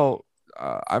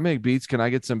 I make beats. Can I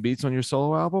get some beats on your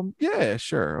solo album? Yeah,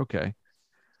 sure. Okay.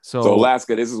 So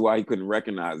Alaska, this is why he couldn't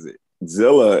recognize it.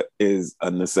 Zilla is a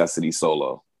necessity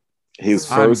solo. His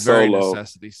first solo,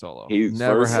 necessity solo. His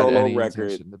Never first had solo any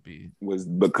record intention to be. was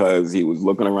because he was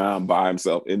looking around by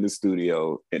himself in the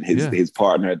studio, and his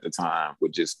partner at the time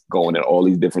was just going in all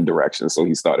these different directions. So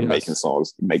he started making his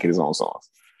own songs.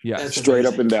 Yeah, straight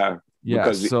up and down. Yeah,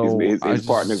 because so his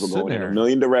partners were going in a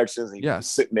million directions. He was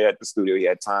sitting there at the studio. He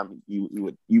had time. You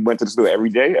went to the studio every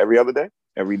day, every other day,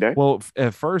 every day. Well,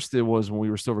 at first it was when we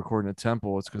were still recording at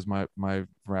Temple. It's because my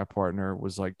rap partner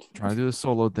was like trying to do the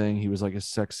solo thing. He was like a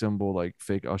sex symbol, like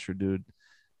fake Usher dude,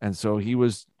 and so he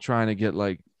was trying to get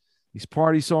like these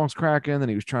party songs cracking. Then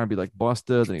he was trying to be like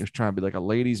Busta. Then he was trying to be like a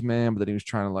ladies' man. But then he was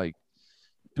trying to like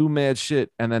do mad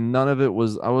shit, and then none of it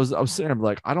was. I was sitting there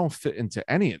like, I don't fit into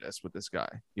any of this with this guy.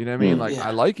 You know what I mean? Like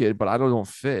I like it, but I don't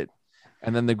fit.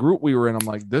 And then the group we were in, I'm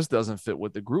like, this doesn't fit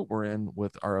with the group we're in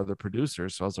with our other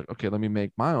producers. So I was like, okay, let me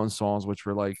make my own songs, which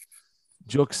were like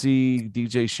Juxie,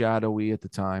 DJ Shadowy at the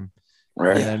time.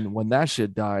 Right. And then when that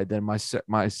shit died, then my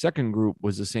second group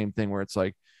was the same thing where it's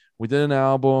like we did an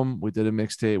album, we did a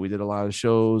mixtape, we did a lot of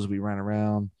shows, we ran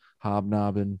around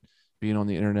hobnobbing, being on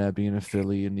the internet, being in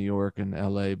Philly and New York and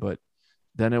LA. But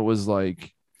then it was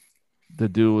like the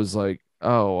dude was like,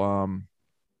 oh,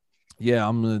 yeah,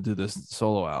 I'm gonna do this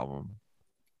solo album.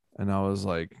 And I was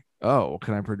like, oh,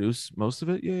 can I produce most of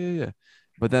it? Yeah.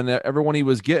 But then everyone he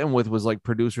was getting with was like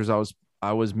producers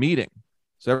I was meeting.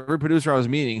 So every producer I was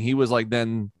meeting, he was like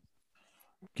then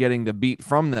getting the beat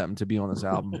from them to be on this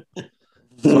album.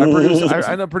 So I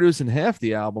ended up producing half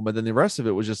the album, but then the rest of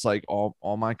it was just like all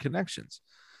my connections.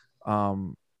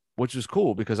 Which was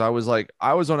cool because I was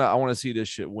I want to see this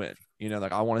shit win. You know,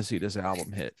 like I want to see this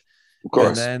album hit. Of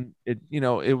course. And then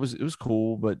it was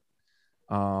cool, but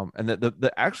and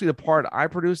the part I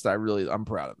produced, I'm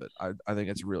proud of it. I think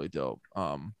it's really dope.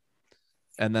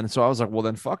 And then so I was like, well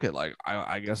then fuck it. Like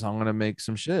I guess I'm gonna make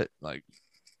some shit. Like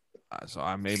so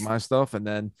I made my stuff, and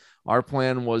then our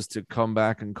plan was to come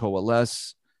back and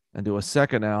coalesce and do a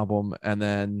second album, and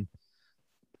then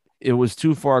it was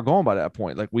too far gone by that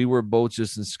point. Like we were both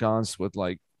just ensconced with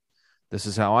like, this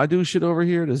is how I do shit over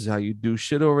here. This is how you do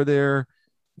shit over there.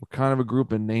 We're kind of a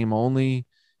group in name only.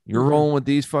 You're rolling with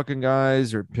these fucking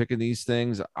guys or picking these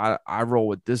things. I roll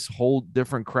with this whole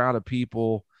different crowd of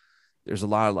people. There's a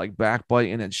lot of like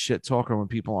backbiting and shit talking when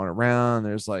people aren't around.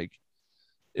 There's like,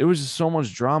 it was just so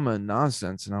much drama and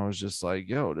nonsense. And I was just like,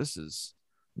 yo, this is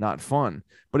not fun.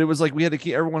 But it was like,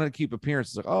 everyone had to keep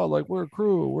appearances. Like, oh, like we're a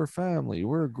crew, we're family,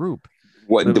 we're a group.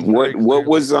 What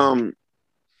was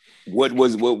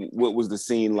the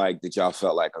scene like that y'all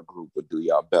felt like a group would do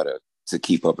y'all better to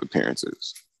keep up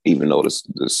appearances, even though this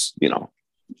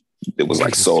it was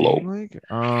like solo.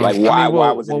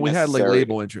 Why was it necessary? We had like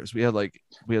label interests. We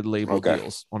had label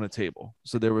deals on a table.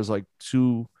 So there was like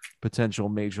 2 potential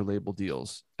major label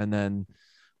deals. And then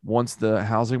once the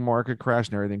housing market crashed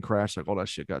and everything crashed, like all that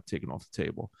shit got taken off the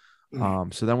table.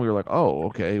 So then we were like, oh,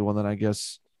 okay, well then I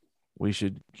guess we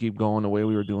should keep going the way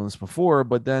we were doing this before.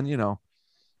 But then,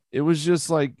 it was just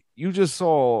like, you just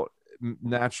saw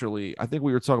naturally, I think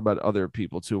we were talking about other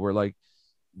people too, where like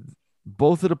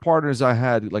both of the partners I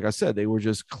had, like I said, they were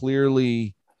just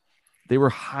clearly, they were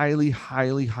highly,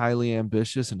 highly, highly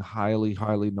ambitious and highly,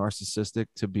 highly narcissistic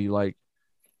to be like,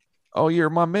 oh, you're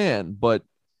my man, but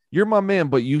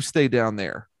you stay down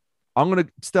there. I'm going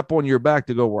to step on your back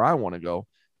to go where I want to go.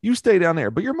 You stay down there,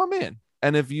 but you're my man.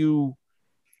 And if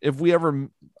we ever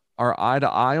are eye to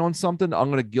eye on something,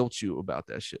 I'm going to guilt you about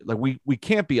that shit. Like we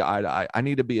can't be eye to eye. I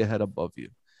need to be a head above you.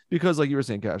 Because like you were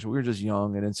saying, Cash, we were just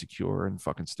young and insecure and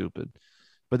fucking stupid.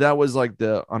 But that was like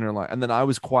the underlying. And then I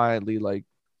was quietly like,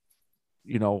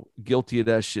 guilty of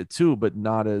that shit too, but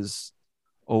not as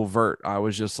overt. I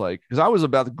was just like, because I was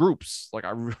about the groups. Like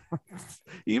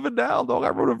even now, dog, I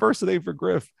wrote a verse today for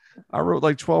Griff. I wrote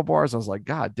like 12 bars. I was like,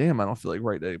 God damn, I don't feel like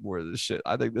writing any more of this shit.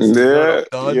 I think this is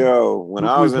done. Yo, when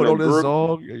I was in a group,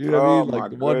 song, you know what I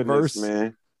mean? Like one verse,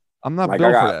 man. I'm not built for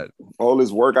that. All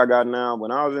this work I got now.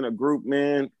 When I was in a group,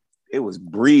 man, it was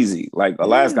breezy. Like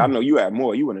Alaska, I know you had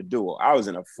more. You in a duo. I was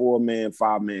in a 4-man,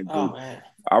 5-man group. Oh,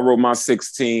 I wrote my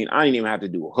 16. I didn't even have to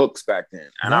do hooks back then.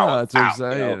 And I was that's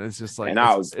what I'm saying. It's just like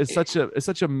it's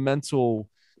such a mental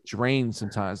drain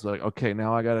sometimes. Like, okay,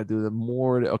 now I gotta do the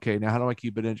more. Okay, now how do I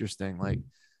keep it interesting? Like,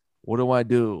 what do I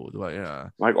do?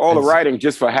 Like all the writing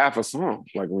just for half a song.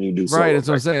 Like when you do right, that's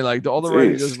what I'm saying. Like all the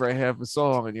writing just for half a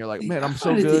song, and you're like, man, I'm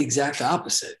so good. The exact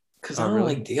opposite. Because I don't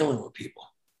like dealing with people.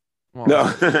 Well,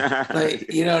 No.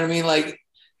 Like, you know what I mean? Like,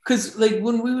 because like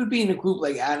when we would be in a group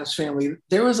like Adam's Family,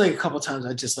 there was like a couple times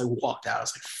I just like walked out. I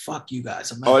was like, "Fuck you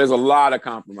guys." Oh, there's a lot of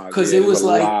compromise. Because Yeah, it was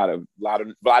there's like a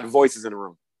lot of voices in the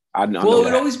room. I know well, it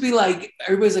would that. always be like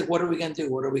everybody's like, "What are we gonna do?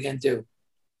 What are we gonna do?"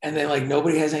 And then like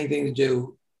nobody has anything to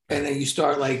do, and then you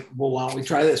start like, "Well, why don't we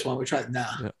try this? Why don't we try?" Nah.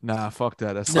 Yeah, nah, fuck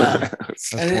that. That's Nah.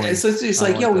 that's And corny. it's just I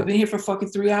like, don't yo, like we've that. been here for fucking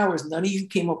 3 hours. None of you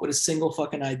came up with a single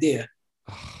fucking idea,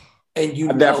 and you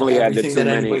I know definitely had everything too that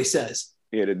anybody many. says.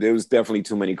 Yeah, there was definitely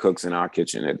too many cooks in our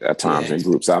kitchen at times Yeah. in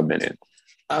groups I've been in.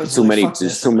 I was Too like, many, fuck this,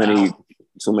 just too I'm many, out.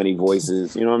 too many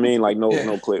voices. You know what I mean? Like Yeah.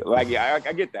 no clear. Like yeah,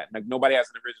 I get that. Like nobody has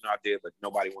an original idea, but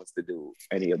nobody wants to do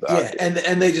any of the Yeah, ideas.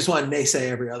 and they just want to naysay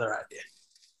every other idea.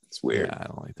 It's weird. Yeah, I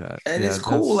don't like that. And Yeah, it's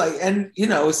cool, that's- like, and you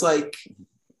know, it's like,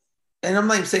 and I'm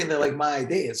not even saying they're like my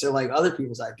ideas, they're like other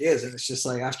people's ideas, and it's just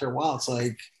like after a while, it's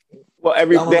like, Well,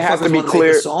 y'all there has to motherfuckers be wanna make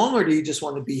clear. a song, or do you just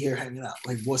want to be here hanging out?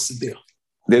 Like, what's the deal?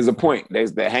 There's a point.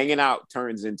 There's the hanging out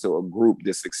turns into a group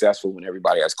that's successful when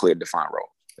everybody has clear defined roles.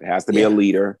 There has to be Yeah. a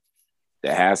leader.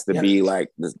 There has to Yeah. be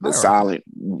like the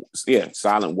Hierarchy.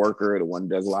 silent worker, the one who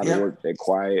does a lot Yeah. of work. They're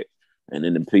quiet, and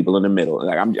then the people in the middle.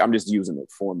 Like I'm just using the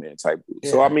 4-man type group.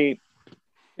 So Yeah. I mean,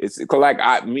 it's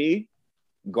like me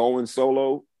going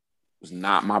solo was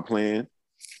not my plan.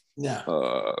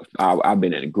 No, I've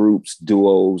been in groups,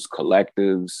 duos,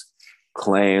 collectives,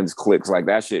 clans, cliques. Like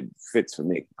that shit fits for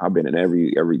me. I've been in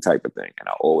every type of thing, and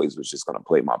I always was just gonna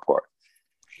play my part.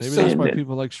 Maybe So- that's why And-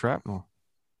 people like Shrapnel.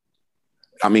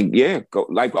 I mean, yeah, go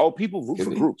like people root Could for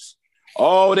be. groups.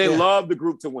 Oh, they Yeah. love the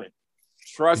group to win.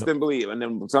 Trust and believe. And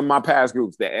then some of my past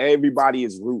groups that everybody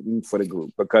is rooting for the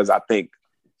group because I think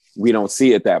we don't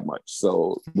see it that much.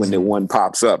 So when the one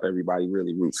pops up, everybody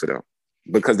really roots for them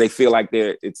because they feel like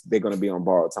they're going to be on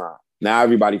borrowed time. Now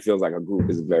everybody feels like a group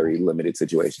is a very limited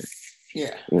situation.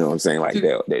 yeah. You know what I'm saying? Like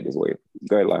Dude. they just wait.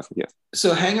 Go ahead, last one. Yes.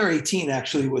 So Hangar 18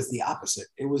 actually was the opposite.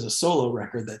 It was a solo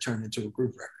record that turned into a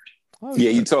group record. Oh,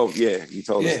 Yeah, you told us Yeah,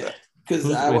 that. because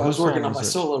Who's- I wait, was whose working song on my was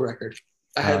it? solo record.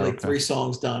 I had Oh, like okay. 3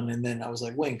 songs done, and then I was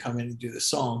like, Wayne, come in and do the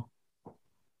song.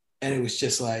 And it was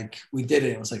just like, we did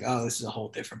it. It was like, oh, this is a whole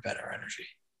different, better energy.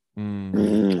 Mm,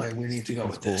 Mhm. Like, we need to go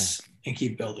That's with cool. this and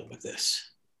keep building with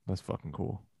this. that's fucking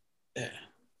cool. Yeah.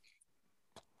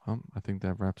 I think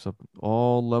that wraps up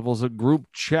all levels of group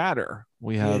chatter.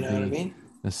 We You have know the what I mean?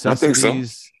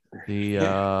 necessities, the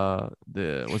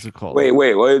what's it called? Wait.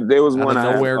 There was Out one of I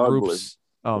had nowhere ugly. groups.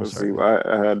 Oh, I'm Let's sorry. see.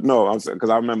 I had no. I'm saying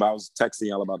because I remember I was texting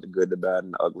y'all about the good, the bad,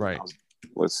 and the ugly. Right.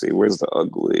 Let's see. Where's the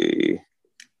ugly?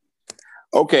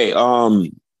 Okay.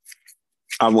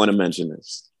 I want to mention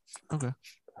this. Okay.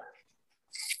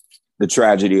 The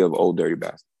tragedy of Old Dirty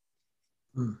Bastard.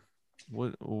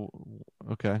 What?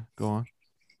 Okay, go on.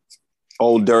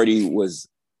 Old Dirty was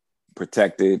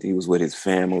protected. He was with his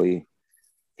family.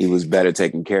 He was better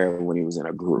taken care of when he was in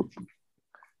a group.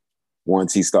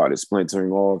 Once he started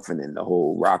splintering off, and then the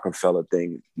whole Rockefeller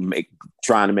thing,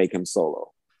 trying to make him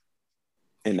solo,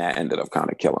 and that ended up kind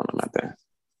of killing him at that.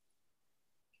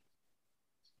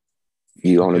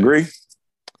 You don't agree?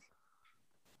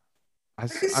 I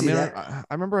can mean, see that.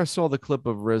 I remember I saw the clip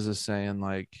of RZA saying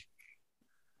like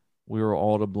we were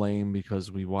all to blame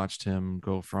because we watched him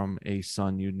go from A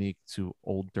Son Unique to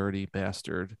Old Dirty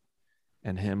Bastard,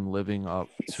 and him living up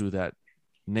to that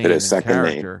name his and second name.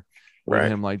 character. With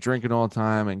Right. him like drinking all the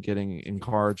time and getting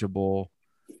incorrigible.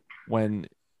 When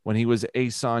he was A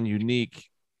Son Unique,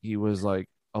 he was like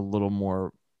a little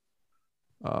more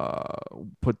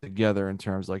put together in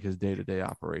terms like his day-to-day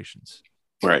operations.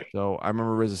 Right. So I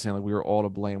remember RZA saying like we were all to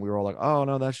blame. We were all like, oh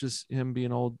no, that's just him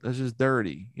being old. That's just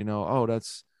dirty. You know, oh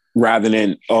that's Rather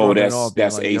than shrugging it off, being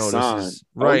that's like, a no, this sign. is-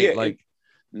 right. Like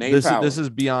name this power. is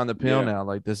beyond the pale Yeah. now.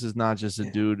 Like this is not just a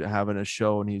dude having a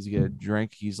show and he's getting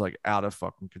drink. He's like out of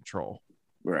fucking control.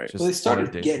 Right. Just Well, they started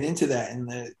undated. getting into that in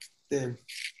the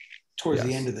towards the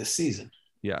Yes. end of this season.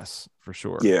 Yes, for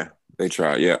sure. Yeah, they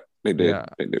tried. Yeah, they did. Yeah.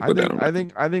 They did I put that think, on I there.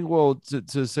 think, I think. Well,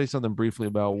 to say something briefly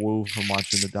about Wu from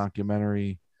watching the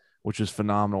documentary, which is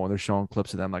phenomenal, and they're showing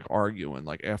clips of them like arguing,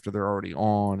 like after they're already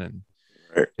on, and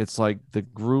Right. it's like the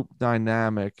group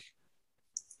dynamic.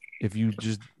 If you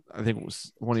just, I think it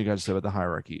was one of you guys said about the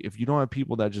hierarchy. If you don't have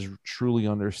people that just truly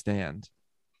understand,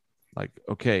 like,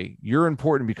 okay, you're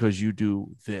important because you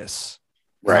do this,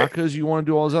 not Right. because you want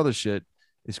to do all this other shit.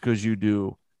 It's because you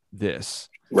do this.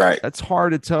 Right. That's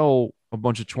hard to tell a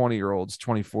bunch of 20-year-olds,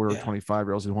 24 or Yeah.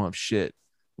 25-year-olds who don't have shit.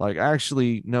 Like,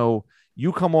 actually, no,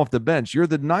 you come off the bench. You're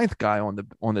the 9th guy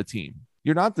on the team.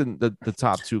 You're not the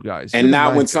top 2 guys. And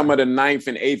now when some of the 9th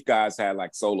and 8th guys had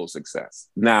like solo success,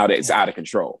 now that it's out of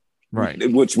control. right,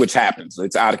 Which happens.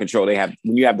 It's out of control. When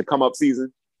you have the come up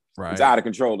season, Right. It's out of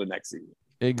control the next season.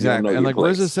 Exactly. And like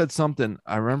RZA said something.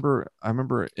 I remember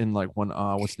in like when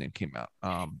what's the name came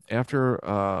out?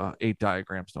 After 8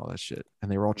 Diagrams and all that shit.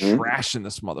 And they were all trashing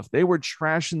this They were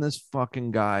trashing this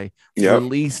fucking guy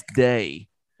release day.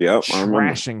 Yep.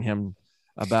 Trashing him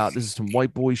about this is some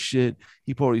white boy shit.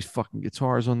 He put all these fucking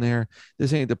guitars on there.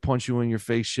 This ain't the punch you in your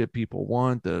face shit people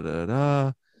want.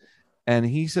 And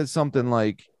he said something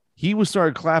like he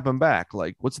started clapping back.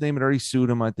 Like, what's the name? It already sued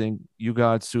him. I think You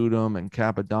God sued him, and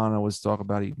Capadonna was talking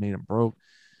about he made him broke.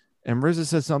 And RZA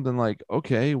said something like,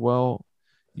 okay, well,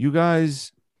 you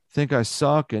guys think I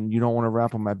suck and you don't want to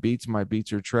rap on my beats. My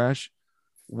beats are trash.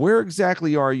 Where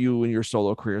exactly are you in your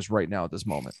solo careers right now at this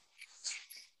moment?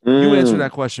 You answer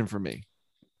that question for me.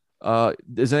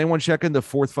 Is anyone checking the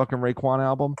 4th fucking Raekwon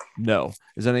album? No.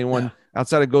 Is anyone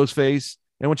outside of Ghostface?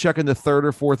 Anyone checking the 3rd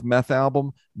or 4th Meth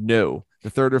album? No. The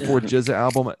 3rd or 4th Jizza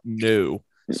album? No.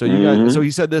 So you guys. So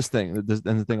he said this thing, and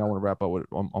the thing I want to wrap up with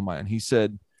on my end. He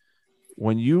said,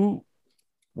 when you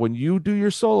do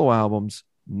your solo albums,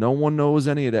 no one knows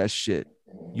any of that shit.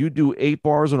 You do 8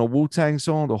 bars on a Wu-Tang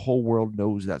song, the whole world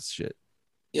knows that shit.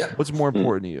 Yeah. What's more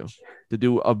important to you? To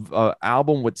do a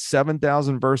album with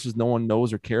 7,000 verses no one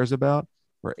knows or cares about,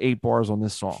 or 8 bars on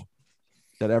this song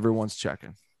that everyone's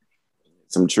checking?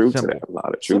 Some truth to that. A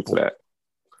lot of truth to that.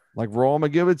 Like, Raw, I'm gonna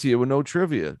give it to you with no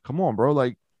trivia. Come on, bro.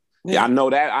 Like, I know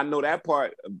that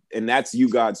part, and that's You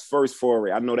God's first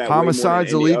foray. I know that.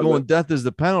 Homicide's illegal and death is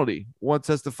the penalty. One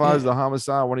testifies the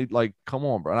homicide when he come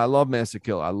on, bro. And I love Master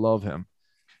Killer. I love him.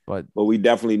 But we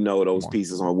definitely know those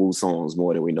pieces on Wu songs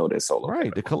more than we know their solo.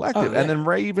 Right, the collective. And then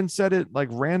Ray even said it like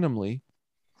randomly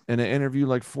in an interview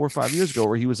like 4 or 5 years ago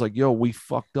where he was like, yo, we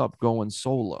fucked up going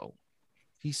solo.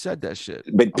 He said that shit.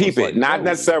 But people, not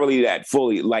necessarily that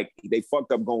fully. Like, they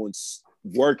fucked up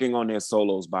working on their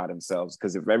solos by themselves.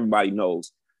 Because if everybody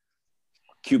knows,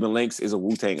 Cuban Links is a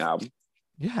Wu-Tang album.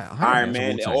 Yeah, Iron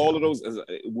Man, all of those is a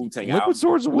Wu-Tang album. Liquid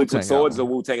Swords is a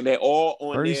Wu-Tang. They're all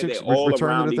on there. They're all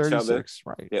around each other.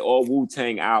 Right. They're all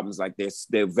Wu-Tang albums. Like,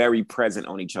 they're very present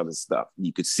on each other's stuff.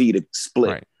 You could see the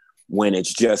split when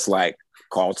it's just like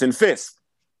Carlton Fisk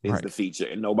is the feature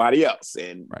and nobody else.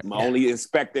 And my only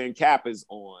Inspector and Cap is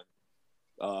on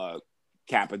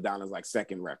Capadonna's like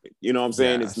second record. You know what I'm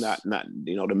saying? It's not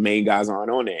the main guys aren't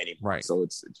on there anymore. Right. So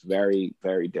it's very,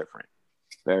 very different.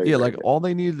 Very like different. all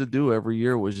they needed to do every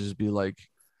year was just be like,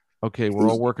 okay, we're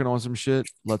all working on some shit.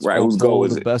 Let's go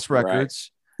the best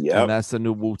records. Yeah. And that's the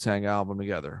new Wu-Tang album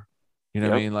together. You know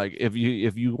what I mean? Like, if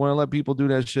you want to let people do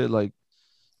that shit, like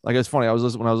it's funny.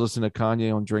 When I was listening to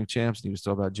Kanye on Drink Champs, and he was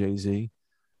talking about Jay-Z,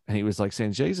 and he was like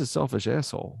saying Jay's a selfish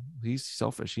asshole. He's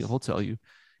selfish. He'll tell you,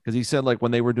 because he said like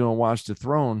when they were doing Watch the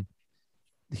Throne,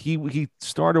 he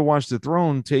started Watch the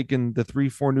Throne taking the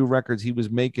 3-4 new records he was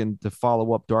making to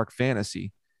follow up Dark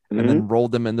Fantasy, and then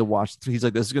rolled them into Watch. He's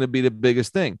like, this is going to be the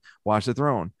biggest thing, Watch the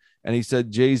Throne. And he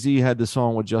said Jay-Z had the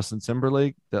song with Justin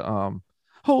Timberlake, the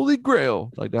Holy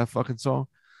Grail, like that fucking song.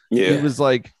 Yeah. He was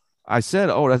like, I said,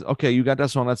 oh, that's okay. You got that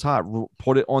song. That's hot.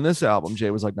 Put it on this album. Jay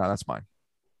was like, no, that's mine.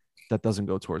 That doesn't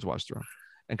go towards Watch the Throne.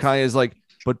 And Kanye is like,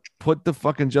 but put the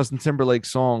fucking Justin Timberlake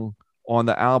song on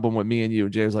the album with me and you.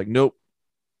 And Jay was like, nope,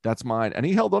 that's mine. And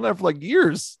he held on that for like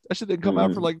years. That shit didn't come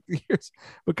out for like years.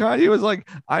 But Kanye was like,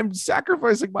 I'm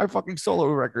sacrificing my fucking solo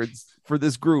records for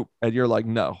this group. And you're like,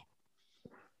 no.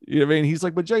 You know what I mean? He's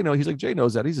like, but Jay knows. He's like, Jay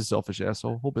knows that. He's a selfish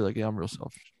asshole. He'll be like, yeah, I'm real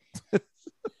selfish.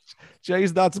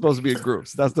 Jay's not supposed to be in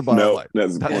groups. That's the bottom line.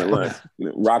 That's the point. Right.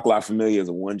 Rock La Familia is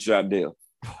a one-shot deal.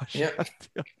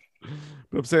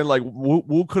 But I'm saying, like,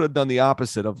 Wu could have done the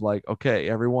opposite of like, okay,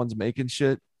 everyone's making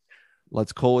shit.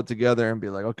 Let's call it together and be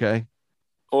like, okay.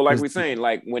 Or like we're saying,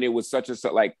 like when it was such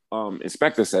like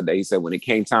Inspector said that, he said when it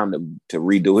came time to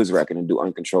redo his record and do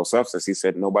Uncontrolled Substance, he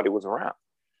said nobody was around.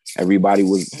 Everybody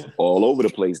was all over the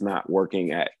place, not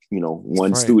working at,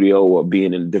 one studio or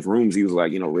being in different rooms. He was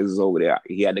like, RZA's over there.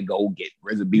 He had to go get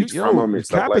RZA beats from him and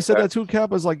stuff Kappa like said that too.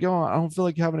 Kappa's like, yo, I don't feel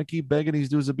like having to keep begging these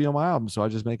dudes to be on my album, so I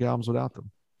just make albums without them.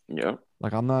 Yeah.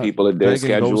 Like, I'm not. People at their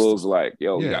schedules, Ghost. like,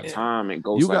 yo, we got time, and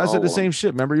Ghost. You guys did the same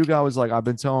shit. Remember, you guys was like, I've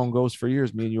been telling Ghost for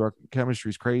years, me and you, our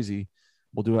chemistry's crazy.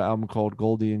 We'll do an album called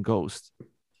Goldie and Ghost.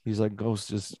 He's like, Ghost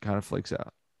just kind of flakes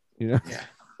out, Yeah.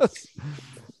 I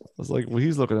was like, well,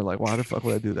 he's looking at like, why the fuck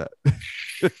would I do that?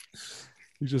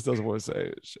 He just doesn't want to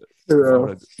say it. Shit.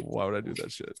 Why would I do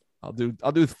that shit? I'll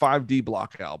do 5 D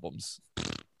Block albums.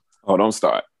 Oh, don't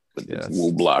start. Yes.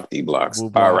 Wu Block, D Blocks. Wu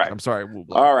Block. All right. I'm sorry, Wu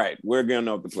Block. All right. We're going to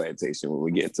know the plantation when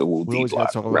we get to Wu We always D Block.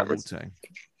 got to talk about Wu-Tang.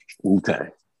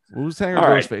 Wu-Tang. Wu-Tang or All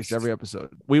right. Ghostface every episode.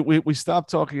 We stopped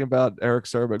talking about Eric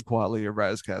Sermon, Quali, or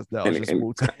Raz Kazdel. It's just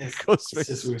Wu-Tang,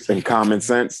 Ghostface. And Common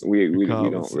Sense. We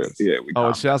don't really. Yeah.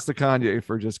 And shouts to Kanye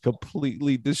for just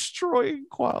completely destroying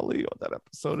Quali on that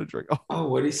episode of Drake. Oh,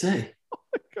 what did he say?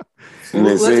 And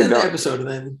Let's end the episode and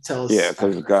then tell us. Yeah,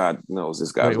 because God knows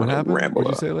this guy's what happened? ramble.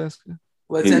 What did you say, Alaska?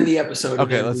 Let's end the episode.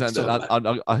 Okay, let's end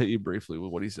it. I'll hit you briefly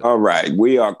with what he said. All right,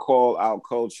 we are Call Out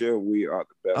Culture. We are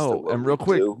the best. Oh, and real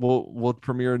quick, we'll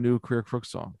premiere a new Career Crook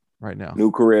song right now.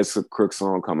 New Career Crook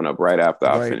song coming up right after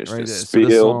I finish this spiel. So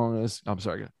this song is, I'm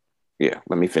sorry. Yeah,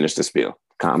 let me finish the spiel.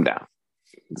 Calm down.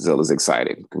 Zilla's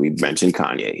excited. We mentioned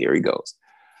Kanye. Here he goes.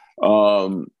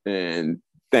 And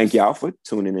thank y'all for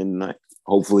tuning in tonight.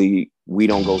 Hopefully we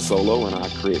don't go solo and I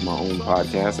create my own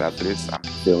podcast after this. I'm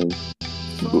feeling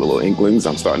little inklings.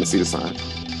 I'm starting to see the sign.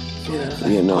 Yeah,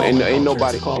 you know, ain't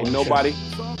nobody calling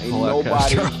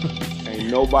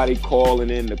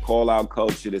in to Call Out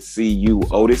Culture to see you,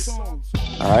 Otis. All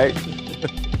right.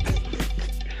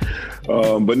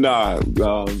 But nah,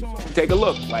 take a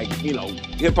look. Like, you know,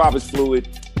 hip hop is fluid.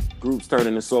 Groups turn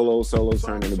into solos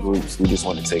turn into groups. We just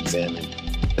wanted to examine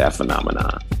that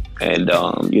phenomenon. And,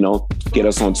 you know, get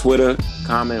us on Twitter,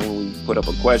 comment when we put up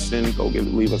a question,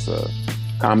 leave us a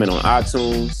comment on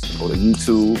iTunes, go to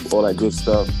YouTube, all that good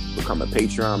stuff. Become a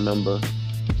Patreon member.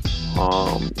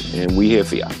 And we here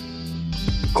for y'all.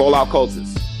 Call Out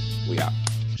Cultures. We out.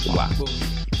 Goodbye.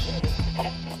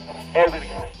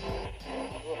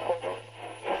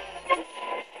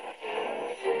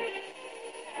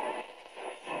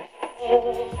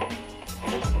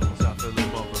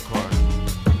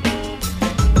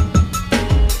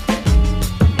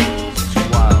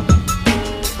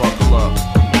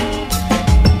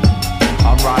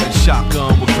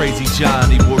 Shotgun with Crazy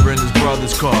Johnny, we're in his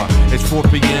brother's car. It's 4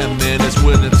 p.m, man, it's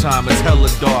winter time, it's hella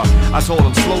dark. I told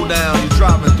him, slow down, you're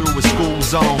driving through a school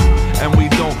zone. And we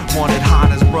don't want it hot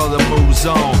as brother moves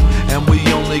on. And we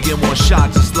only get one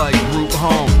shot just like route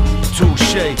home.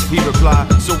 Touche, he replied,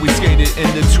 so we skated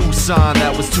into Tucson,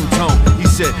 that was two-tone. He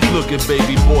said, look at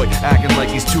baby boy, acting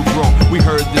like he's too grown. We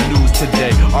heard the news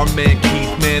today, our man Keith,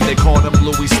 man, they called him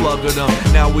Louis Sluggered him.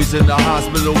 Now he's in the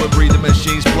hospital with breathing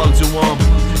machines plugged to him.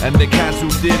 And the cats who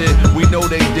did it, we know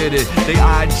they did it. They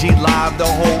IG live the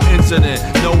whole incident.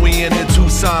 Know we in the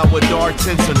Tucson with dark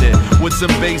tints on it. With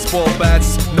some baseball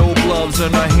bats, no gloves,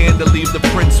 and a hand to leave the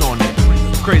prints on it.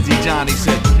 Crazy Johnny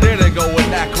said, there they go in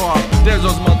that car. There's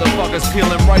those motherfuckers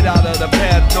peeling right out of the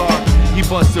pad dark. He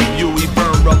bust a view, he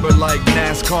burned rubber like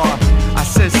NASCAR. I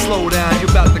said, slow down, you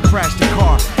about to crash the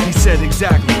car. He said,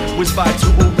 exactly, was by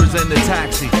 2 Ubers and a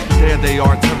taxi. There they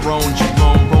are, Tyrone,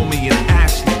 Jerome, Romy, and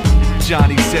Ashley.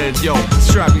 Johnny said, yo,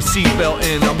 strap your seatbelt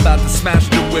in. I'm about to smash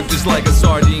the whip just like a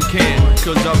sardine can.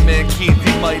 Cause our man Keith,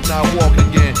 he might not walk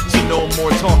again. So no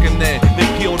more talking then. They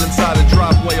peeled inside a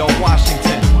driveway on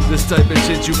Washington. This type of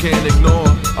shit you can't ignore.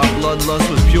 Our bloodlust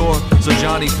was pure, so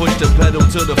Johnny pushed the pedal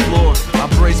to the floor.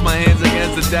 I braced my hands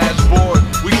against the dashboard.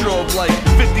 We drove like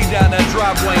 50 down that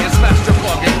driveway and smashed the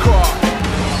fucking car.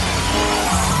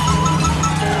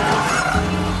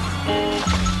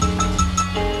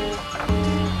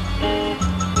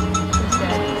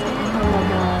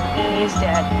 He's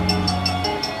dead.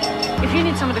 If you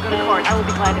need someone to go to court, I will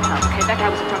be glad to help, okay? That guy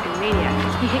was a drunken maniac.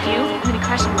 He hit you, and then he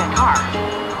crashed into that car.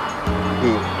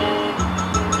 Who?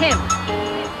 Him.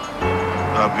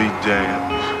 I'll be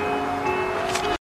damned.